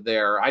noted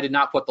there. I did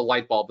not put the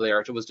light bulb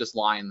there. It was just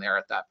lying there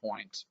at that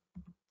point.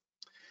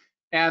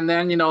 And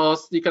then, you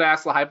could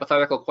ask the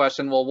hypothetical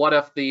question, well, what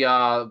if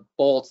the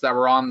bolts that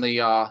were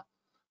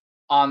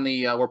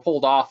were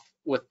pulled off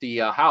with the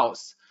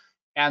house?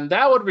 And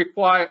that would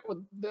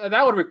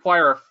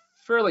require a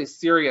fairly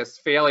serious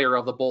failure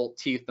of the bolt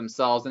teeth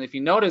themselves. And if you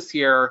notice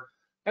here,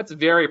 that's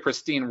very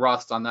pristine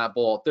rust on that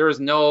bolt. There is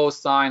no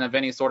sign of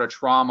any sort of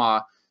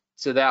trauma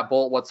to that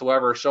bolt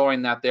whatsoever,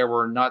 showing that there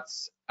were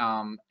nuts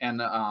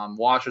and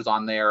washers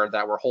on there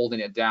that were holding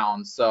it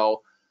down.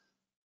 So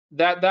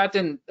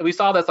we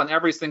saw this on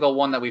every single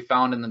one that we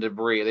found in the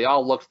debris. They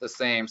all looked the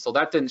same. So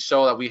that didn't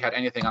show that we had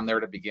anything on there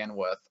to begin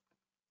with.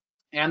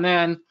 And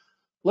then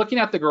looking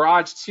at the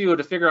garage too,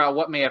 to figure out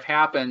what may have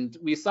happened,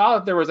 we saw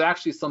that there was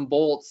actually some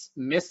bolts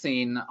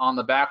missing on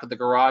the back of the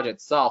garage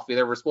itself.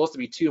 There were supposed to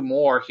be 2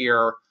 more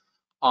here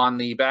on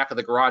the back of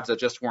the garage that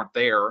just weren't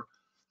there.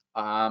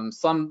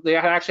 They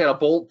actually had a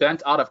bolt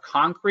bent out of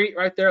concrete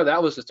right there.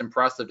 That was just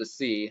impressive to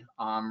see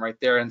right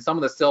there. And some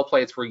of the sill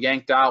plates were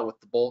yanked out with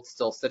the bolts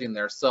still sitting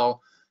there.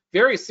 So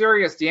very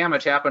serious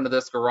damage happened to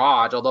this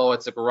garage, although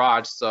it's a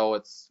garage, so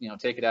it's,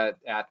 take it at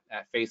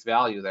face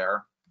value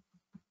there.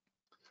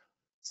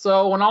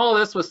 So when all of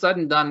this was said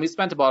and done, we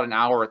spent about an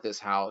hour at this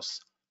house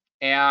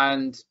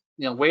and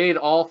weighed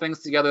all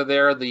things together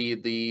there,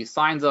 the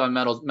signs of a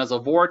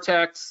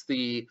mesovortex,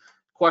 the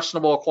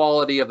questionable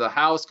quality of the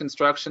house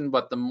construction,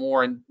 but the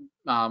more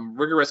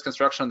rigorous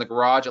construction of the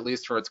garage, at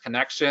least for its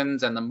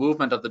connections and the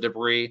movement of the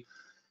debris.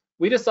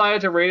 We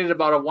decided to rate it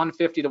about a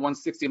 150 to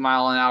 160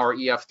 mile an hour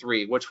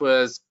EF3, which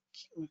was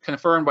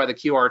confirmed by the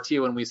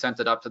QRT when we sent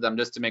it up to them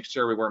just to make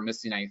sure we weren't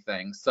missing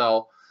anything.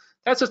 So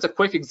that's just a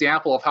quick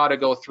example of how to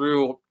go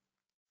through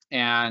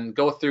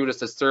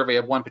just a survey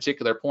of one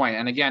particular point.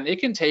 And again, it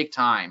can take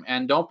time,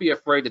 and don't be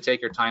afraid to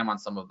take your time on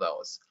some of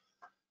those.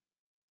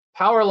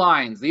 Power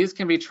lines, these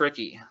can be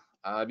tricky.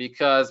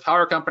 because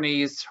power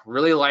companies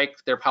really like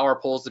their power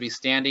poles to be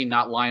standing,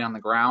 not lying on the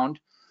ground.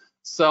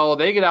 So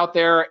they get out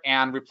there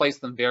and replace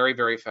them very,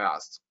 very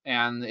fast.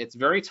 And it's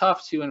very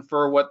tough to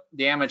infer what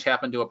damage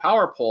happened to a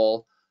power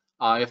pole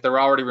if they're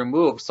already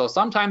removed. So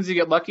sometimes you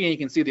get lucky and you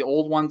can see the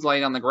old ones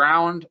laying on the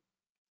ground.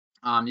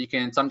 You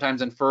can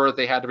sometimes infer that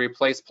they had to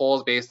replace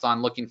poles based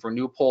on looking for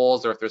new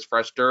poles or if there's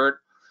fresh dirt.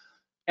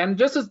 And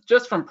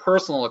just from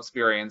personal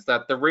experience,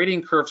 that the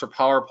rating curves for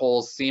power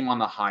poles seem on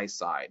the high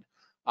side.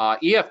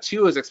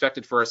 EF2 is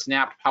expected for a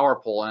snapped power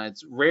pole, and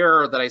it's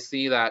rare that I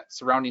see that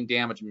surrounding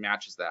damage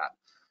matches that.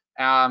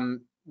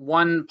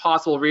 One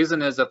possible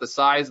reason is that the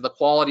size, the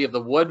quality of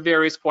the wood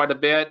varies quite a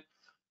bit.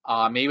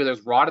 Maybe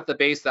there's rot at the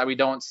base that we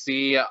don't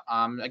see.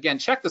 Again,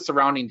 check the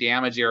surrounding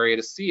damage area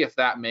to see if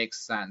that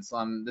makes sense.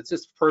 It's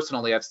just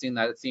personally, I've seen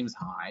that it seems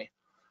high.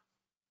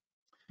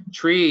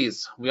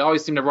 Trees, we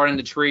always seem to run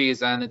into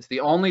trees, and it's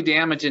the only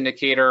damage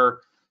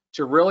indicator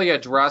to really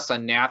address a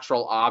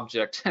natural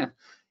object.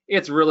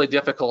 It's really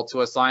difficult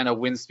to assign a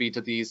wind speed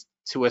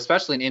to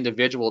especially an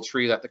individual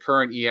tree that the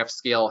current EF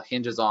scale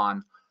hinges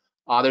on.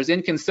 There's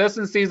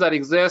inconsistencies that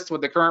exist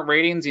with the current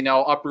ratings,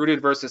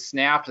 uprooted versus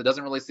snapped. It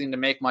doesn't really seem to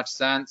make much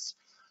sense.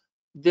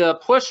 The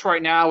push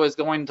right now is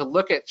going to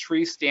look at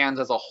tree stands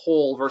as a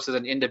whole versus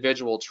an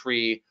individual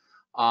tree.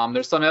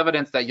 There's some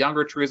evidence that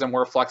younger trees are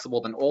more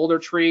flexible than older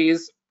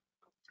trees.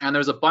 And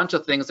there's a bunch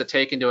of things to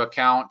take into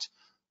account.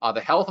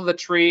 The health of the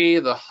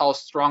tree, how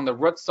strong the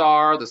roots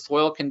are, the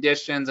soil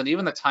conditions, and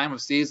even the time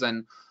of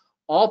season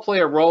all play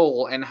a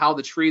role in how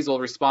the trees will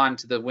respond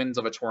to the winds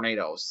of a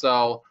tornado.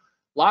 So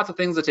lots of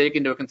things to take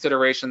into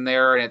consideration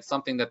there, and it's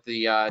something that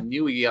the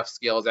new EF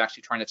scale is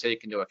actually trying to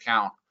take into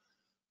account.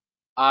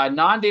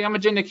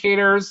 Non-damage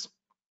indicators,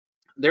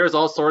 there's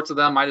all sorts of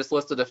them. I just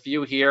listed a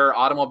few here.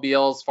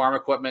 Automobiles, farm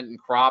equipment, and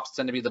crops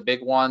tend to be the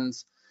big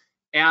ones.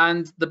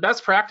 And the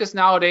best practice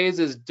nowadays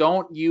is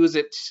don't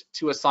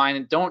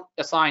assign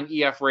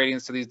EF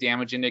ratings to these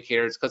damage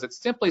indicators because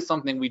it's simply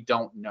something we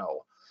don't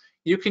know.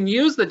 You can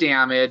use the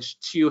damage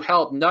to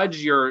help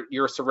nudge your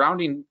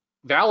surrounding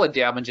valid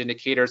damage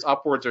indicators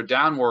upwards or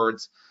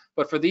downwards,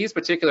 but for these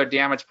particular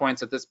damage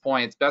points at this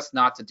point, it's best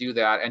not to do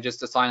that and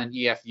just assign an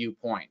EFU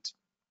point.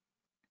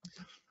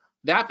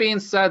 That being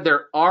said,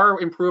 there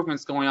are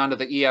improvements going on to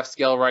the EF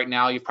scale right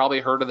now. You've probably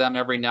heard of them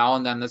every now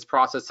and then. This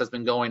process has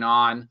been going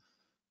on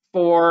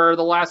for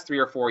the last 3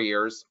 or 4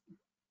 years.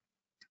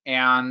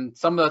 And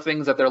some of the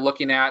things that we're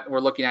looking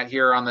at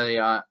here on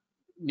the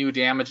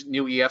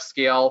new EF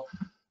scale.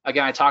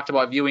 Again, I talked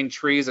about viewing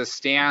trees as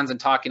stands and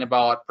talking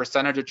about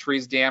percentage of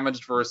trees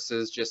damaged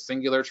versus just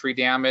singular tree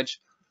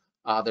damage.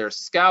 There's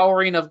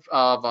scouring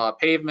of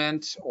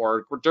pavement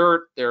or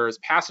dirt. There's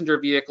passenger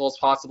vehicles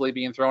possibly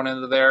being thrown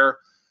into there.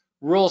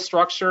 Rural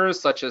structures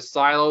such as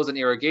silos and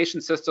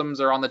irrigation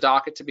systems are on the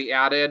docket to be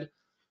added.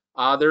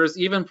 There's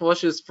even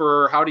pushes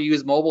for how to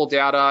use mobile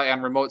data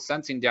and remote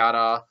sensing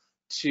data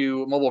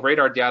mobile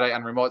radar data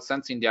and remote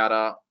sensing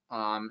data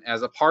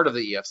as a part of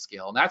the EF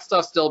scale. And that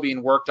stuff's still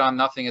being worked on.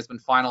 Nothing has been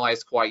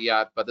finalized quite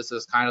yet, but this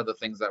is kind of the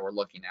things that we're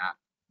looking at.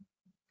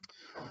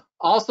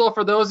 Also,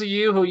 for those of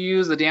you who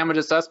use the damage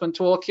assessment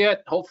toolkit,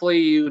 hopefully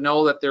you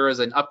know that there is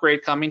an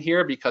upgrade coming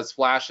here because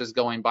Flash is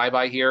going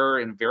bye-bye here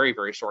in a very,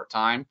 very short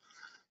time.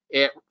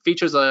 It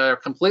features a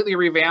completely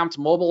revamped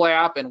mobile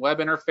app and web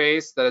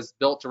interface that is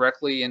built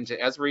directly into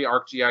Esri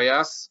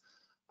ArcGIS.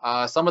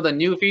 Some of the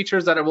new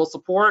features that it will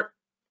support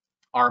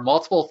are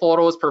multiple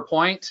photos per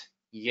point.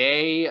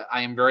 Yay,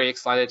 I am very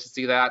excited to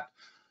see that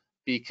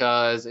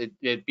because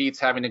it beats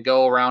having to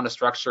go around a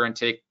structure and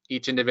take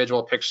each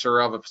individual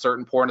picture of a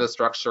certain point of the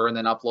structure and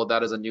then upload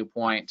that as a new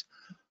point.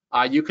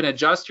 You can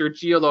adjust your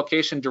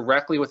geolocation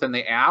directly within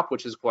the app,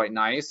 which is quite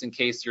nice. In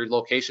case your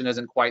location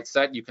isn't quite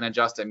set, you can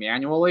adjust it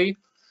manually.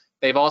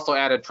 They've also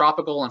added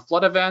tropical and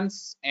flood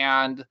events,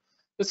 and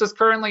this is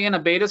currently in a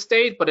beta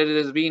state, but it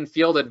is being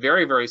fielded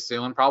very, very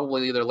soon,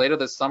 probably either later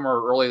this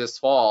summer or early this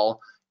fall.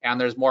 And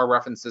there's more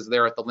references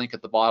there at the link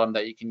at the bottom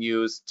that you can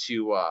use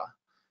to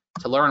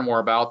learn more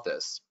about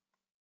this.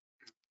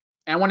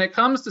 And when it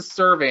comes to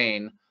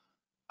surveying,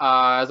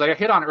 as I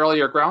hit on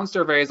earlier, ground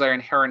surveys are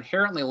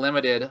inherently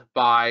limited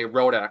by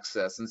road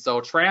access, and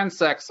so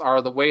transects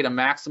are the way to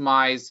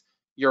maximize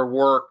your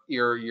work,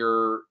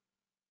 your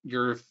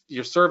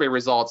survey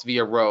results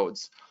via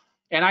roads.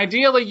 And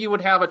ideally, you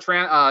would have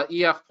a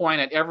EF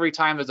point at every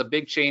time there's a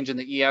big change in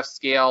the EF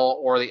scale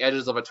or the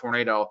edges of a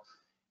tornado.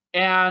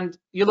 And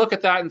you look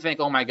at that and think,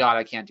 oh my God,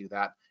 I can't do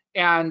that.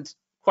 And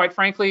quite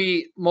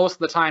frankly, most of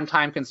the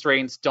time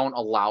constraints don't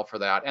allow for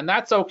that. And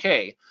that's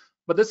okay.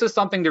 But this is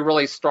something to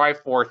really strive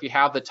for if you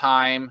have the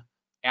time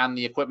and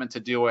the equipment to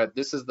do it.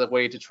 This is the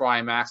way to try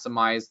and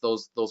maximize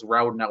those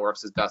road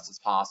networks as best as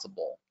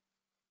possible.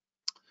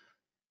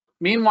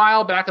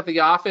 Meanwhile, back at the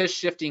office,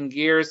 shifting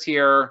gears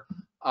here,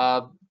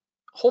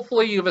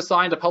 hopefully you've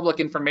assigned a public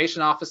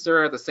information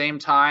officer at the same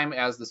time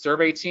as the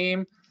survey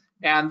team.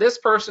 And this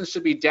person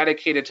should be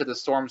dedicated to the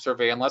storm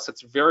survey unless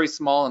it's very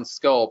small in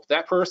scope.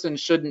 That person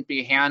shouldn't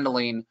be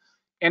handling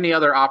any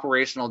other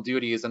operational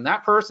duties. And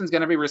that person's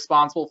going to be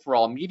responsible for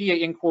all media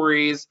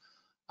inquiries,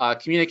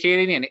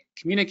 communicating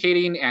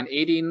and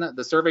aiding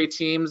the survey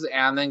teams,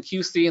 and then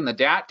QCing the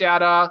DAT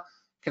data,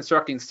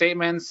 constructing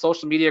statements,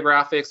 social media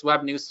graphics,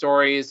 web news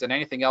stories, and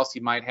anything else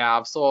you might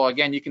have. So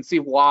again, you can see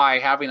why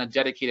having a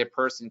dedicated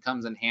person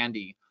comes in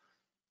handy.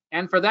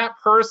 And for that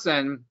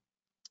person,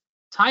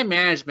 time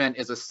management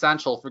is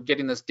essential for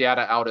getting this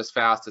data out as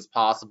fast as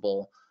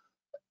possible.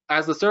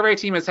 As the survey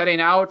team is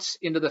heading out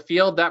into the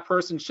field, that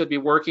person should be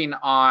working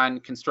on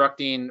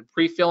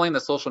pre-filling the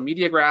social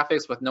media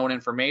graphics with known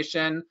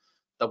information,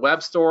 the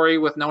web story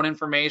with known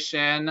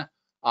information,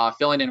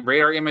 filling in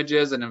radar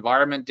images and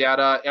environment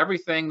data,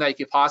 everything that you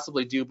could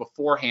possibly do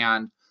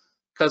beforehand.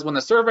 Because when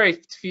the survey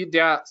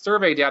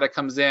data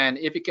comes in,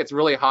 it gets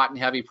really hot and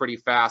heavy pretty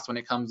fast when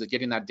it comes to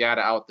getting that data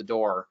out the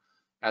door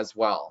as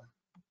well.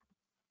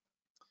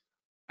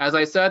 As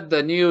I said,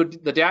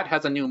 the DAT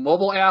has a new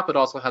mobile app. It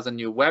also has a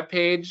new web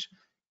page.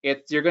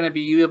 You're going to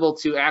be able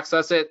to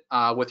access it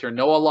with your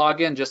NOAA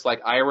login, just like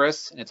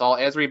Iris, and it's all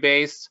Esri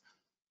based.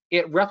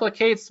 It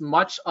replicates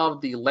much of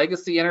the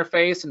legacy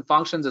interface and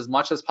functions as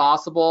much as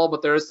possible,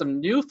 but there are some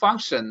new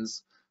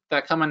functions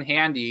that come in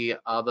handy.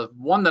 The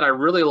one that I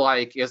really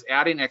like is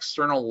adding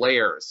external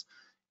layers,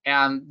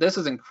 and this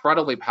is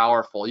incredibly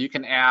powerful. You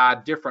can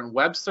add different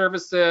web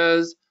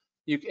services.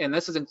 And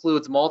this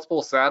includes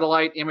multiple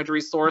satellite imagery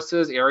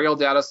sources, aerial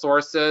data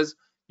sources.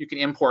 You can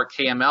import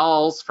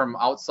KMLs from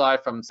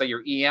outside, from say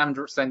your EM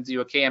sends you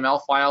a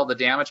KML file, the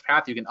damage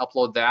path, you can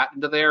upload that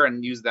into there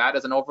and use that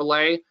as an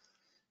overlay.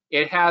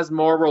 It has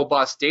more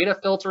robust data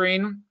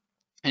filtering,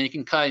 and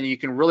you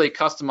can really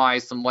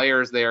customize some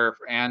layers there,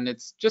 and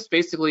it's just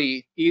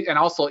basically, and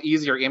also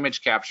easier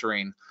image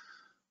capturing.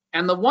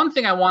 And the one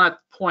thing I want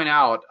to point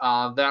out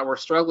that we're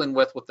struggling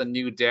with the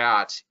new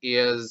DAT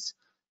is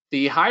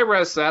the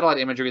high-res satellite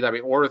imagery that we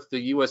order through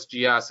the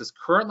USGS is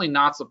currently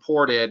not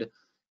supported,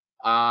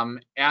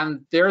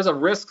 and there's a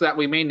risk that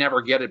we may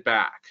never get it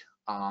back.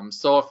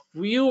 So if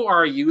you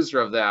are a user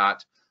of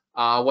that,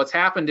 what's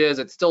happened is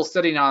it's still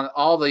sitting on,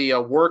 all the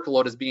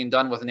workload is being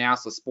done with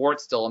NASA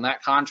Sports still, and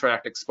that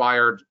contract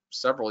expired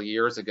several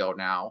years ago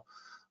now.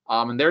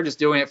 And they're just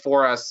doing it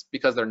for us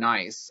because they're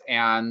nice.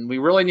 And we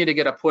really need to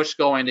get a push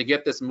going to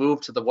get this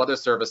moved to the Weather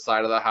Service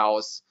side of the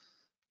house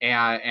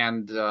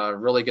and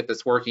really get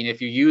this working.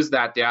 If you use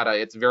that data,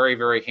 it's very,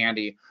 very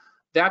handy.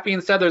 That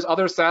being said, there's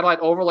other satellite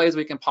overlays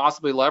we can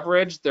possibly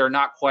leverage. They're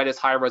not quite as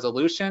high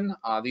resolution.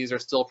 These are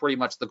still pretty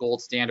much the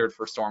gold standard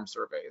for storm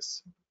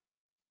surveys.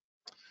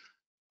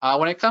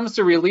 When it comes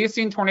to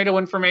releasing tornado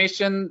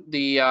information,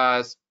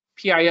 the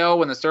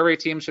PIO and the survey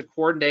team should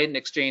coordinate and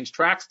exchange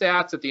track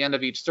stats at the end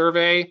of each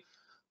survey.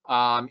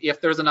 If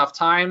there's enough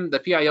time, the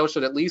PIO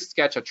should at least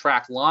sketch a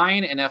track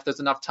line, and if there's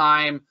enough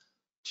time,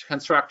 to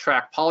construct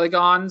track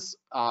polygons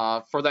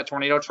for that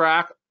tornado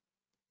track.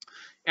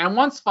 And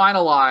once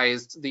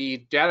finalized,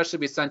 the data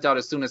should be sent out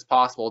as soon as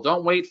possible.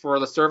 Don't wait for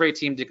the survey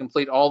team to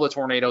complete all the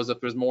tornadoes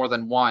if there's more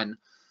than one.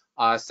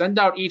 Send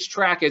out each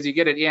track as you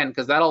get it in,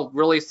 because that'll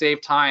really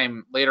save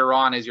time later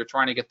on as you're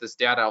trying to get this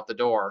data out the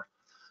door.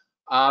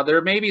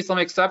 There may be some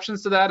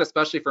exceptions to that,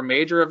 especially for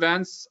major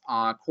events.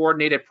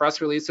 Coordinated press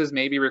releases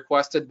may be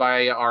requested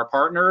by our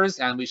partners,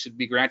 and we should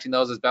be granting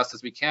those as best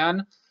as we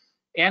can.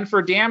 And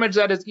for damage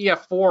that is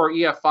EF4 or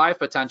EF5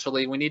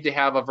 potentially, we need to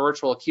have a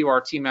virtual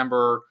QRT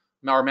member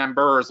or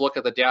members look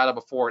at the data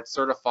before it's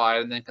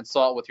certified, and then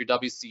consult with your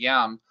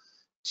WCM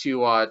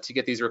to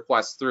get these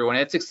requests through. And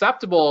it's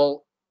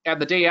acceptable at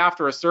the day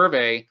after a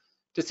survey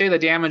to say the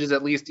damage is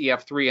at least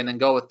EF3, and then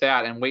go with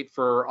that and wait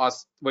for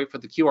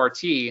the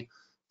QRT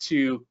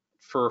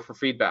for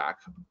feedback.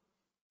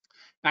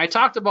 And I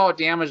talked about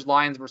damaged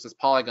lines versus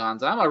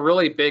polygons. I'm a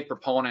really big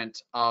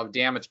proponent of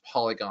damaged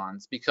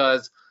polygons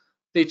because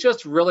they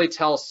just really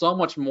tell so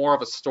much more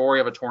of a story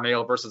of a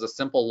tornado versus a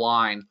simple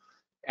line.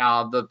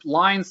 The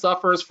line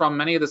suffers from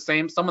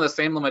some of the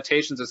same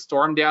limitations as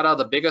storm data,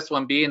 the biggest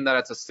one being that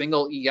it's a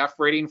single EF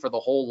rating for the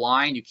whole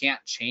line. You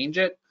can't change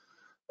it.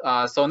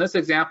 So in this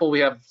example, we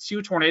have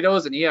 2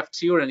 tornadoes, an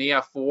EF2 and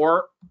an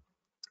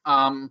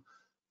EF4.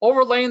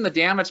 Overlaying the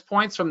damage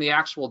points from the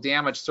actual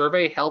damage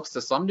survey helps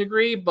to some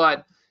degree,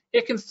 but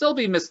it can still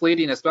be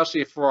misleading,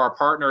 especially for our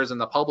partners and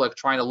the public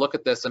trying to look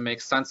at this and make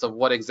sense of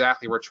what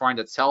exactly we're trying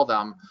to tell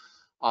them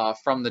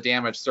from the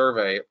damage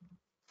survey.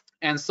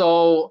 And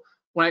so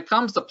when it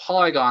comes to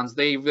polygons,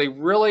 they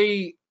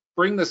really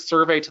bring the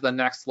survey to the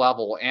next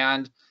level.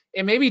 And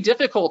it may be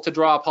difficult to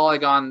draw a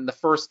polygon the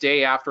first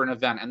day after an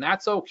event, and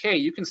that's okay.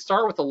 You can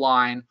start with a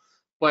line,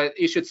 but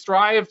you should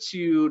strive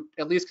to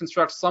at least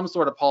construct some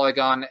sort of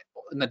polygon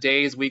in the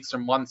days, weeks, or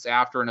months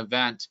after an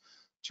event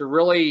to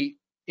really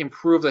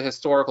improve the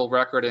historical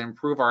record and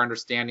improve our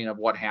understanding of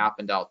what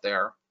happened out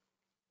there.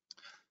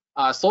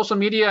 Social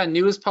media and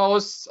news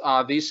posts,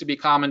 these should be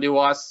common to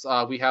us.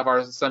 We have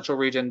our Central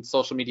Region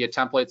social media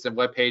templates and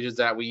web pages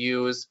that we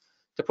use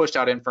to push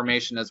out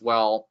information as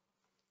well.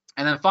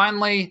 And then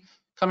finally,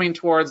 coming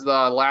towards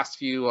the last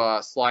few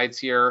slides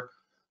here,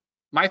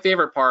 my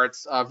favorite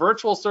parts,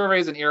 virtual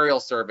surveys and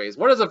aerial surveys.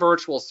 What is a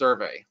virtual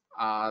survey?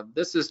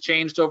 This has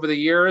changed over the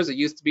years. It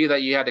used to be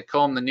that you had to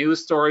comb the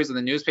news stories in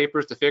the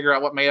newspapers to figure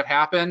out what may have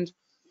happened.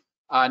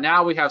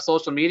 Now we have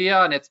social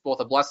media, and it's both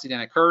a blessing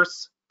and a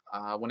curse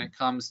when it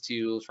comes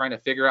to trying to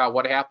figure out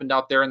what happened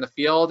out there in the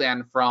field.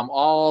 And from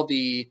all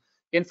the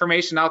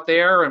information out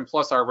there, and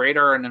plus our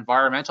radar and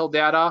environmental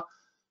data,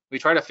 we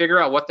try to figure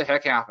out what the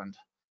heck happened.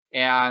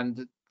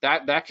 And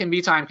that can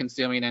be time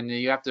consuming, and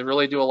you have to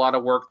really do a lot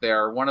of work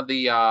there. One of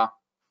the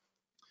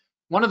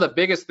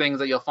biggest things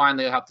that you'll find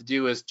that you'll have to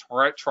do is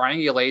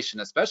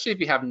triangulation, especially if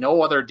you have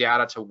no other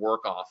data to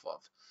work off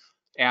of.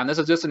 And this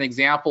is just an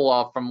example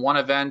of from one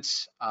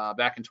event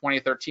back in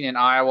 2013 in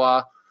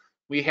Iowa.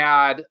 We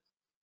had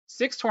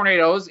 6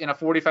 tornadoes in a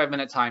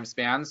 45-minute time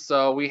span.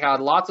 So we had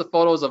lots of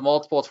photos of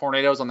multiple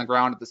tornadoes on the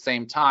ground at the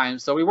same time.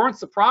 So we weren't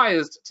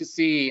surprised to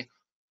see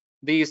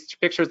these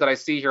pictures that I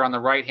see here on the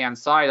right-hand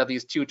side of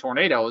these 2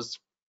 tornadoes.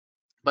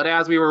 But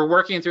as we were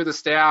working through the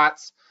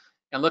stats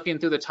and looking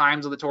through the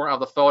times of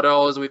the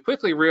photos, we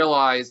quickly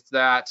realized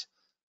that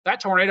that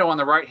tornado on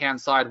the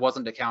right-hand side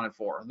wasn't accounted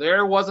for.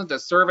 There wasn't a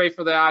survey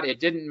for that. It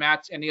didn't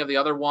match any of the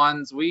other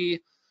ones.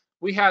 We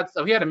had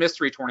a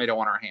mystery tornado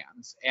on our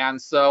hands,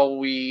 and so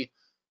we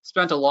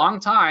spent a long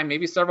time,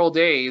 maybe several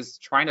days,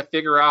 trying to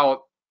figure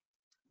out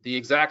the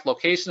exact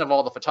location of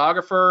all the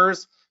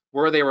photographers,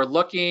 where they were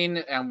looking,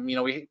 and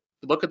we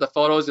look at the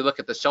photos, you look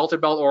at the shelter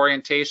belt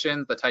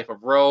orientation, the type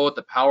of road,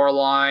 the power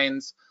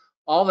lines,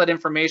 all that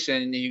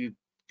information, and you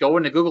go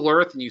into Google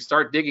Earth and you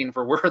start digging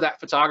for where that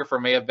photographer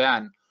may have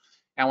been.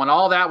 And when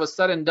all that was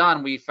said and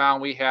done, we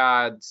found we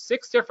had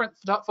 6 different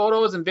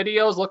photos and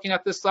videos looking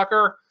at this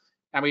sucker,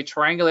 and we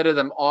triangulated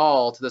them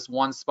all to this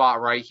one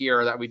spot right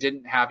here that we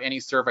didn't have any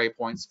survey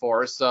points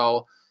for.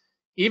 So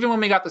even when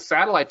we got the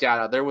satellite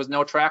data, there was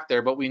no track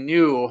there, but we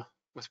knew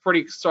with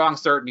pretty strong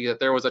certainty that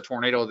there was a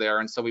tornado there,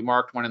 and so we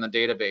marked one in the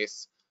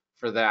database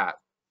for that.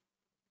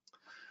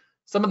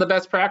 Some of the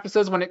best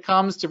practices when it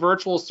comes to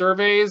virtual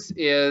surveys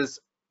is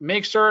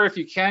make sure, if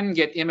you can,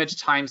 get image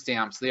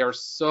timestamps. They are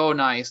so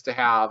nice to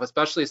have,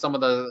 especially some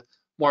of the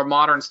more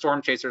modern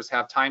storm chasers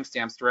have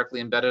timestamps directly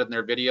embedded in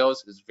their videos.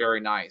 It's very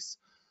nice.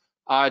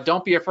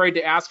 Don't be afraid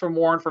to ask for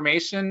more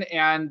information,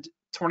 and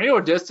tornado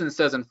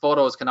distances and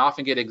photos can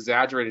often get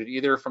exaggerated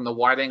either from the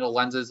wide angle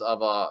lenses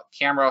of a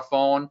camera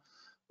phone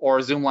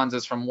or zoom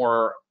lenses from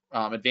more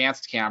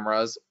advanced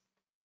cameras.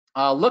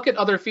 Look at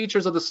other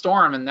features of the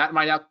storm, and that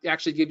might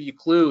actually give you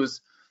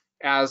clues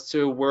as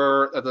to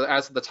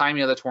the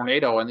timing of the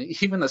tornado, and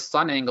even the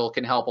sun angle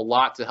can help a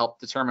lot to help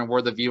determine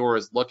where the viewer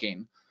is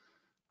looking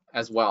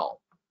as well.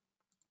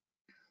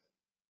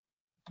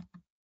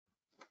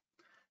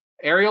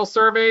 Aerial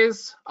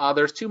surveys,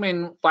 there's 2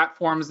 main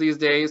platforms these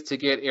days to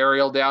get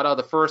aerial data.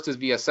 The first is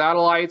via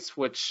satellites,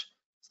 which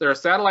there are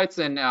satellites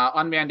and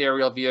unmanned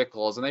aerial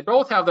vehicles, and they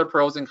both have their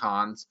pros and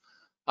cons.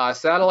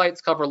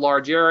 Satellites cover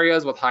large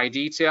areas with high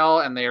detail,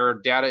 and their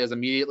data is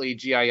immediately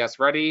GIS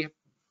ready,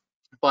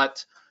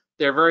 but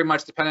they're very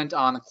much dependent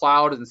on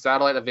cloud and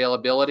satellite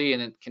availability,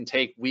 and it can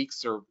take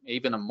weeks or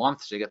even a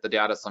month to get the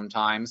data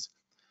sometimes.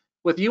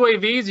 With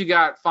UAVs, you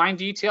got fine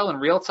detail in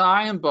real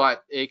time,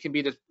 but it can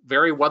be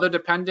very weather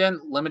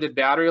dependent, limited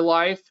battery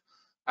life,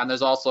 and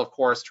there's also, of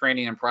course,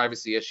 training and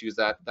privacy issues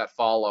that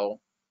follow.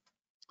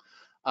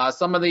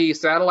 Some of the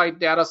satellite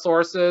data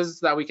sources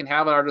that we can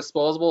have at our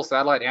disposal,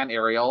 satellite and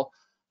aerial.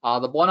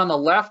 The one on the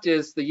left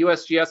is the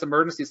USGS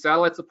emergency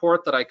satellite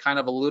support that I kind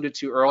of alluded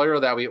to earlier,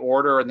 that we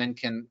order and then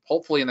can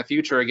hopefully in the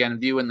future again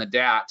view in the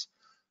DAT.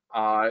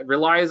 It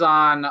relies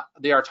on,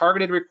 they are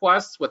targeted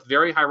requests with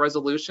very high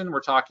resolution.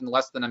 We're talking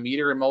less than a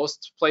meter in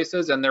most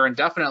places, and they're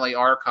indefinitely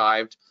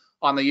archived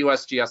on the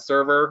USGS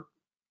server.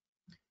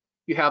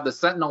 You have the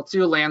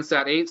Sentinel-2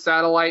 Landsat 8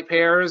 satellite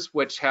pairs,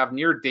 which have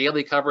near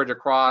daily coverage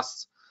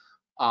across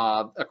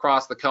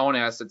the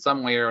CONUS in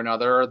some way or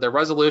another. The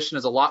resolution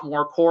is a lot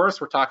more coarse.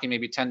 We're talking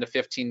maybe 10 to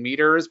 15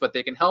 meters, but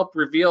they can help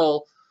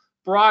reveal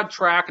broad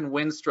track and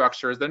wind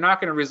structures. They're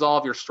not going to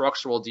resolve your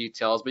structural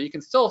details, but you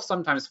can still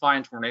sometimes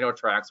find tornado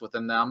tracks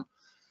within them.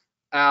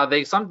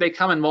 They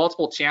come in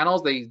multiple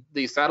channels.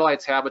 These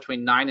satellites have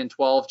between 9 and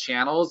 12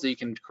 channels. So you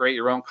can create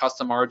your own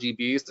custom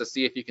RGBs to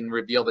see if you can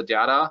reveal the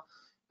data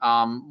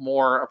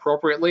more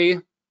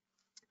appropriately.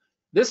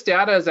 This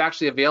data is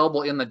actually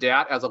available in the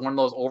DAT as one of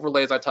those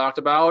overlays I talked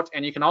about,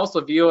 and you can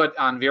also view it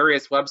on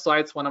various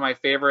websites. One of my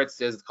favorites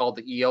is called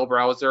the EO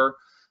browser,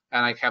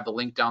 and I have the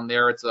link down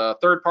there. It's a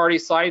third-party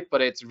site, but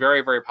it's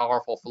very, very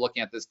powerful for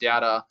looking at this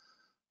data.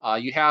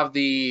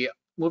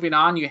 Moving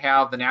on, you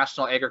have the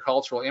National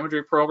Agricultural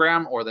Imagery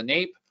Program, or the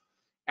NAIP,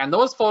 and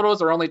those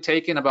photos are only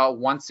taken about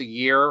once a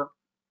year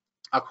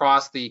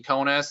across the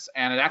CONUS,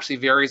 and it actually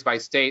varies by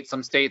state.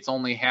 Some states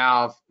only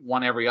have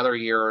one every other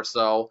year or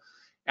so.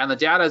 And the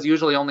data is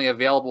usually only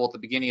available at the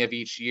beginning of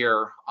each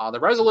year. The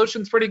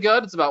resolution is pretty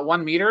good. It's about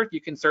 1 meter. You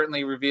can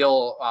certainly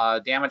reveal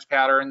damage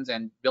patterns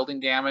and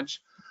building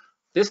damage.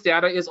 This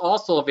data is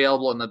also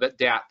available in the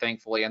DAT,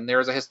 thankfully, and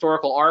there's a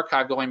historical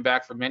archive going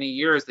back for many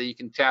years that you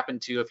can tap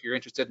into if you're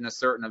interested in a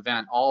certain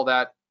event. All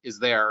that is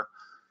there.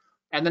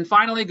 And then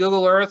finally,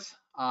 Google Earth,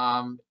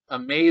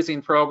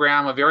 amazing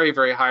program, a very,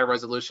 very high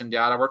resolution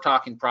data. We're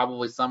talking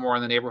probably somewhere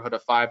in the neighborhood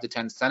of 5 to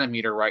 10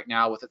 centimeter right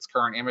now with its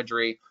current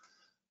imagery.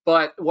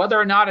 but whether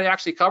or not it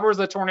actually covers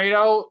the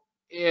tornado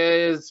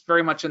is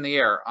very much in the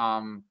air.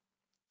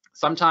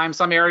 Sometimes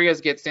some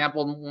areas get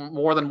sampled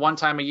more than one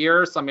time a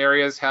year. Some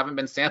areas haven't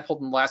been sampled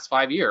in the last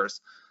 5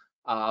 years.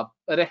 But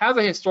it has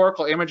a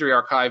historical imagery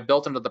archive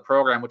built into the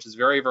program, which is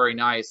very, very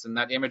nice, and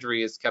that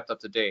imagery is kept up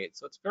to date.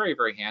 So it's very,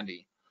 very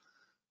handy.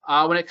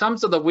 When it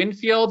comes to the wind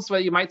fields,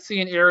 what you might see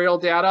in aerial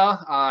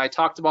data, I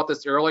talked about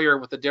this earlier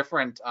with the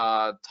different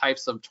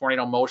types of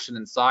tornado motion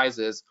and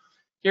sizes.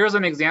 Here's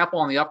an example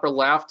on the upper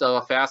left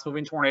of a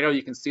fast-moving tornado.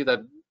 You can see that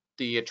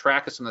the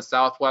track is from the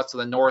southwest to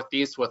the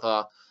northeast with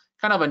a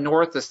kind of a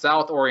north to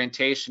south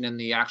orientation in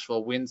the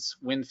actual wind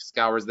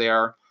scours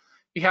there.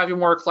 You have your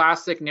more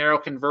classic narrow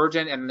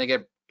convergent, and they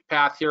get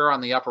path here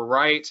on the upper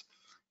right.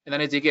 And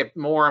then as you get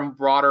more and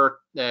broader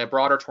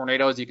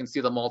tornadoes, you can see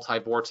the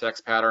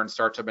multi-vortex pattern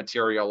start to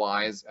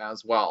materialize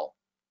as well.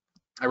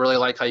 I really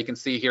like how you can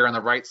see here on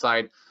the right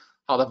side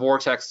how the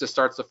vortex just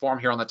starts to form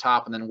here on the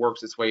top and then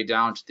works its way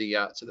down to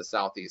the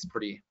southeast.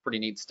 Pretty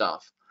neat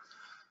stuff.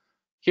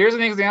 Here's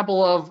an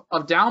example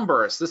of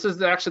downburst. This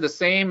is actually the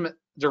same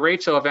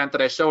derecho event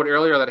that I showed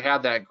earlier that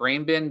had that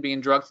grain bin being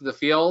drugged through the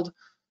field.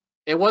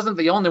 It wasn't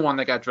the only one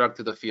that got drugged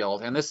through the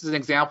field. And this is an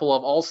example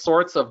of all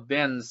sorts of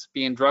bins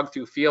being drugged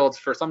through fields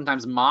for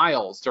sometimes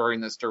miles during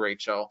this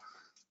derecho.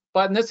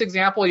 But in this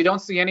example, you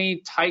don't see any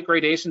tight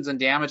gradations in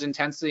damage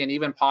intensity and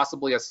even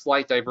possibly a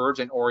slight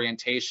divergent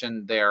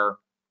orientation there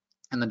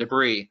in the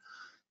debris.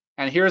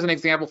 And here's an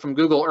example from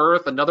Google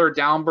Earth, another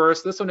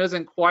downburst. This one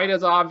isn't quite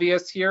as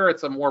obvious here.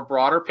 It's a more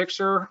broader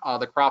picture.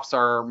 The crops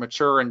are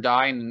mature and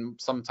dying and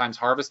sometimes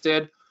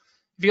harvested.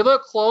 If you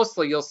look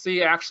closely, you'll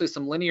see actually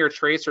some linear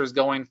tracers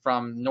going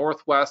from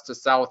northwest to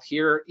south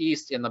here,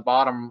 east in the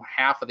bottom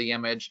half of the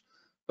image.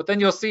 But then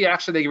you'll see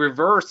actually they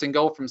reverse and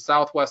go from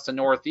southwest to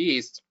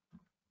northeast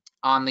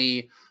on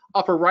the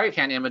upper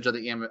right-hand image of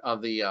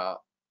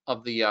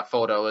the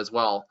photo as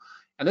well.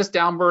 And this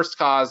downburst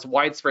caused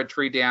widespread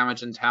tree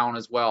damage in town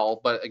as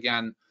well. But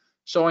again,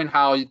 showing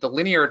how the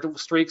linear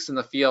streaks in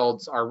the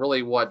fields are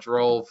really what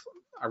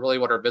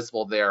are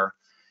visible there.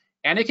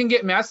 And it can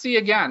get messy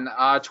again.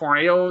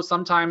 Tornado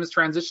sometimes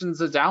transitions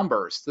to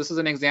downburst. This is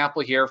an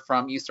example here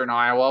from eastern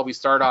Iowa. We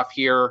start off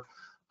here.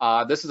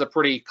 This is a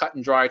pretty cut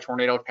and dry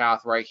tornado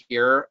path right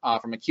here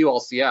from a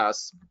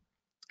QLCS.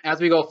 As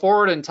we go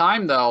forward in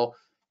time, though,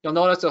 you'll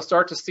notice you'll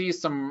start to see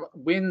some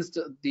winds,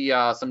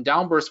 some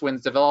downburst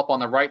winds develop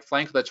on the right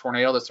flank of the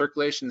tornado. The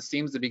circulation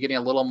seems to be getting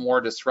a little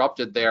more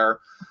disrupted there.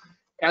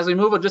 As we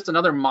move just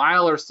another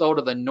mile or so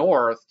to the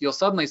north, you'll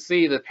suddenly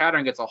see the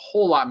pattern gets a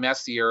whole lot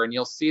messier, and you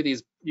can see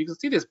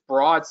these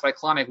broad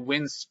cyclonic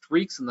wind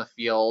streaks in the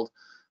field,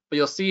 but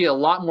you'll see a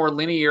lot more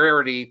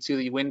linearity to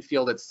the wind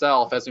field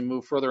itself as we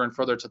move further and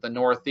further to the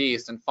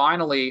northeast. And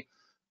finally,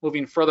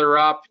 moving further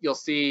up, you'll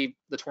see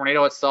the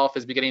tornado itself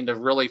is beginning to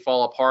really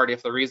fall apart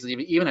if there is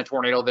even a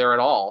tornado there at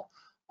all.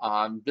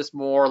 Just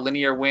more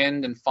linear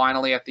wind, and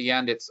finally at the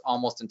end, it's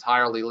almost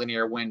entirely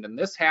linear wind. And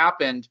this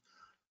happened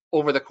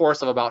over the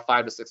course of about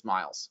 5 to 6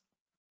 miles.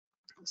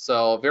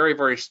 So very,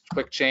 very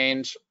quick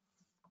change.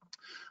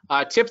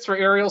 Tips for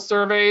aerial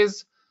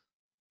surveys.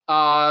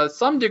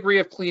 Some degree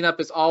of cleanup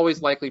is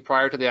always likely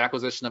prior to the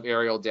acquisition of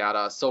aerial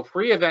data. So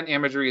pre-event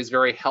imagery is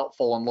very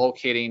helpful in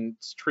locating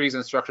trees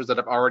and structures that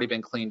have already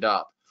been cleaned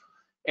up.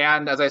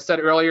 And as I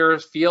said earlier,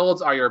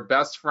 fields are your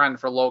best friend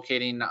for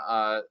locating,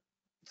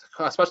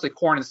 especially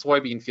corn and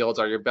soybean fields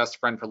are your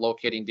best friend for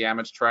locating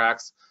damaged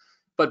tracks.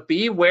 But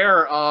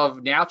beware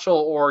of natural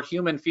or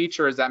human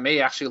features that may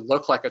actually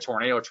look like a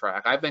tornado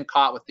track. I've been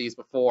caught with these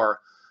before.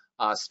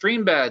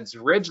 Stream beds,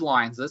 ridge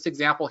lines. This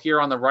example here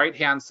on the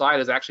right-hand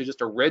side is actually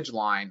just a ridge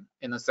line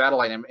in the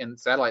satellite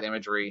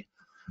imagery.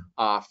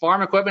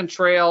 Farm equipment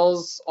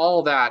trails,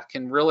 all that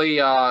can really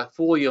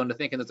fool you into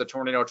thinking there's a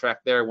tornado track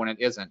there when it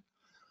isn't.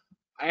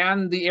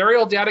 And the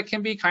aerial data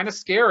can be kind of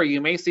scary. You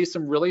may see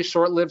some really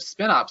short-lived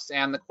spin-ups,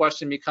 and the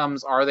question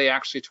becomes, are they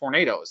actually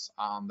tornadoes?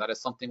 That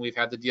is something we've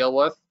had to deal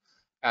with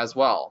as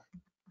well.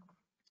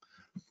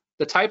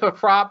 The type of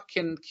prop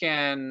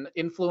can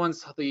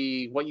influence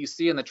what you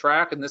see in the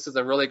track, and this is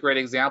a really great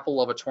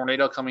example of a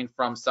tornado coming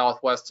from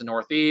southwest to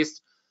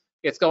northeast.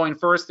 It's going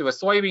first through a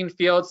soybean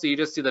field, so you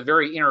just see the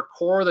very inner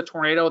core of the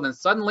tornado, and then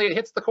suddenly it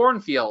hits the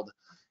cornfield.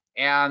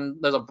 And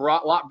there's a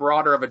lot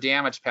broader of a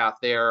damage path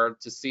there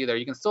to see there.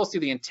 You can still see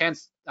the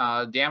intense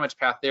damage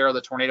path there of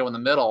the tornado in the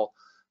middle,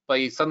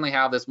 but you suddenly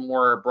have this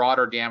more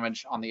broader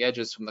damage on the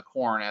edges from the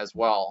corn as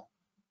well.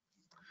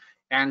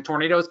 And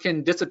tornadoes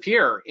can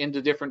disappear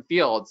into different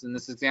fields. In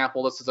this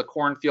example, this is a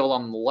cornfield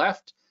on the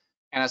left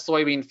and a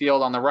soybean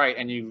field on the right,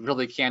 and you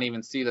really can't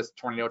even see this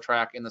tornado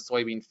track in the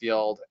soybean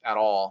field at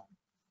all.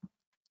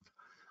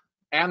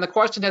 And the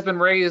question has been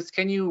raised,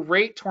 can you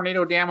rate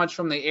tornado damage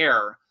from the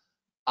air?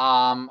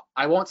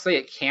 I won't say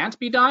it can't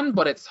be done,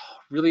 but it's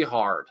really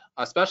hard,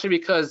 especially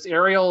because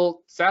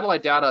aerial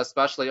satellite data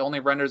especially only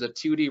renders a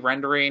 2D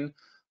rendering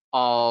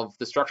of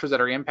the structures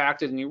that are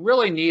impacted, and you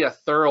really need a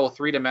thorough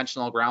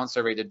 3-dimensional ground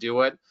survey to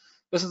do it.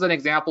 This is an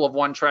example of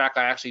one track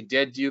I actually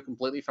did do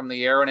completely from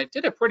the air, and it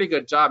did a pretty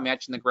good job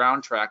matching the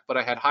ground track, but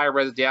I had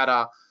high-res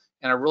data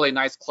and a really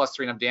nice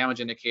clustering of damage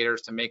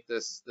indicators to make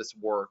this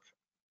work.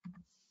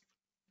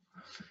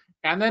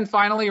 And then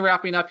finally,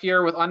 wrapping up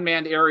here with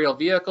unmanned aerial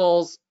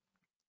vehicles.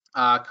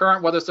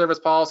 Current Weather Service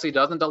policy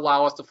doesn't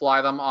allow us to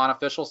fly them on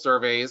official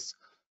surveys,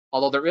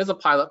 although there is a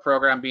pilot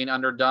program being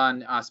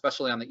underdone,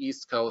 especially on the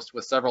East Coast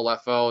with several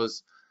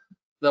FOs.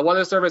 The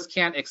Weather Service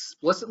can't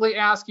explicitly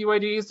ask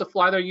UAVs to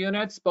fly their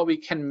units, but we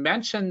can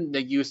mention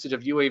the usage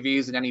of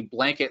UAVs in any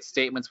blanket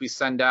statements we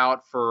send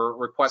out for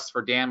requests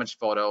for damage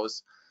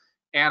photos.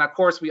 And of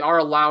course, we are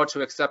allowed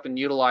to accept and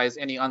utilize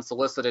any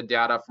unsolicited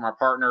data from our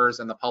partners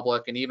and the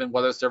public, and even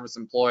Weather Service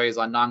employees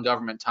on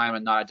non-government time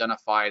and not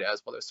identified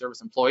as Weather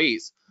Service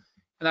employees.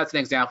 And that's an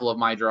example of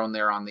my drone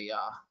there on the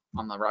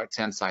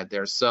right-hand side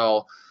there.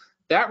 So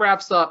that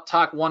wraps up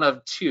talk 1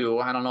 of 2.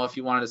 I don't know if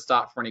you wanted to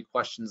stop for any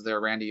questions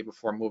there, Randy,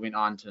 before moving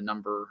on to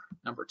number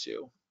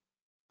 2.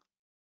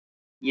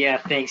 Yeah,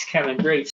 thanks, Kevin. Great